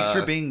 Thanks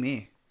for being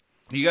me.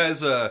 You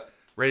guys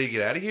ready to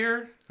get out of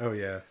here? Oh,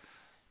 yeah.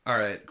 All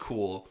right.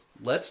 Cool.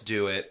 Let's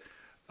do it.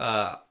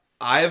 I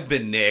have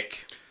been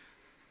Nick.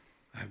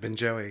 I've been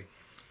Joey.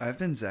 I've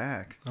been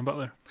Zach. I'm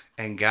Butler.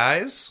 And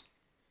guys,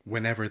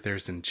 Whenever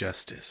there's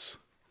injustice,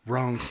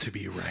 wrongs to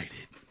be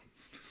righted,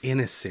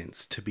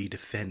 innocence to be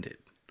defended,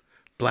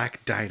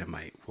 Black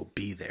Dynamite will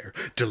be there,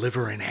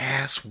 delivering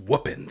ass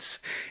whoopings,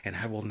 and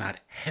I will not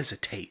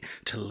hesitate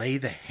to lay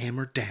the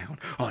hammer down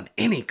on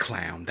any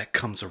clown that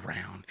comes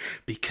around,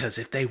 because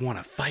if they want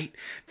to fight,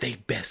 they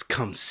best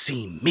come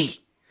see me,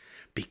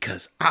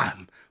 because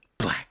I'm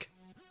Black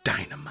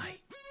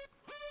Dynamite.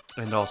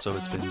 and also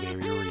it's been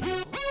very real.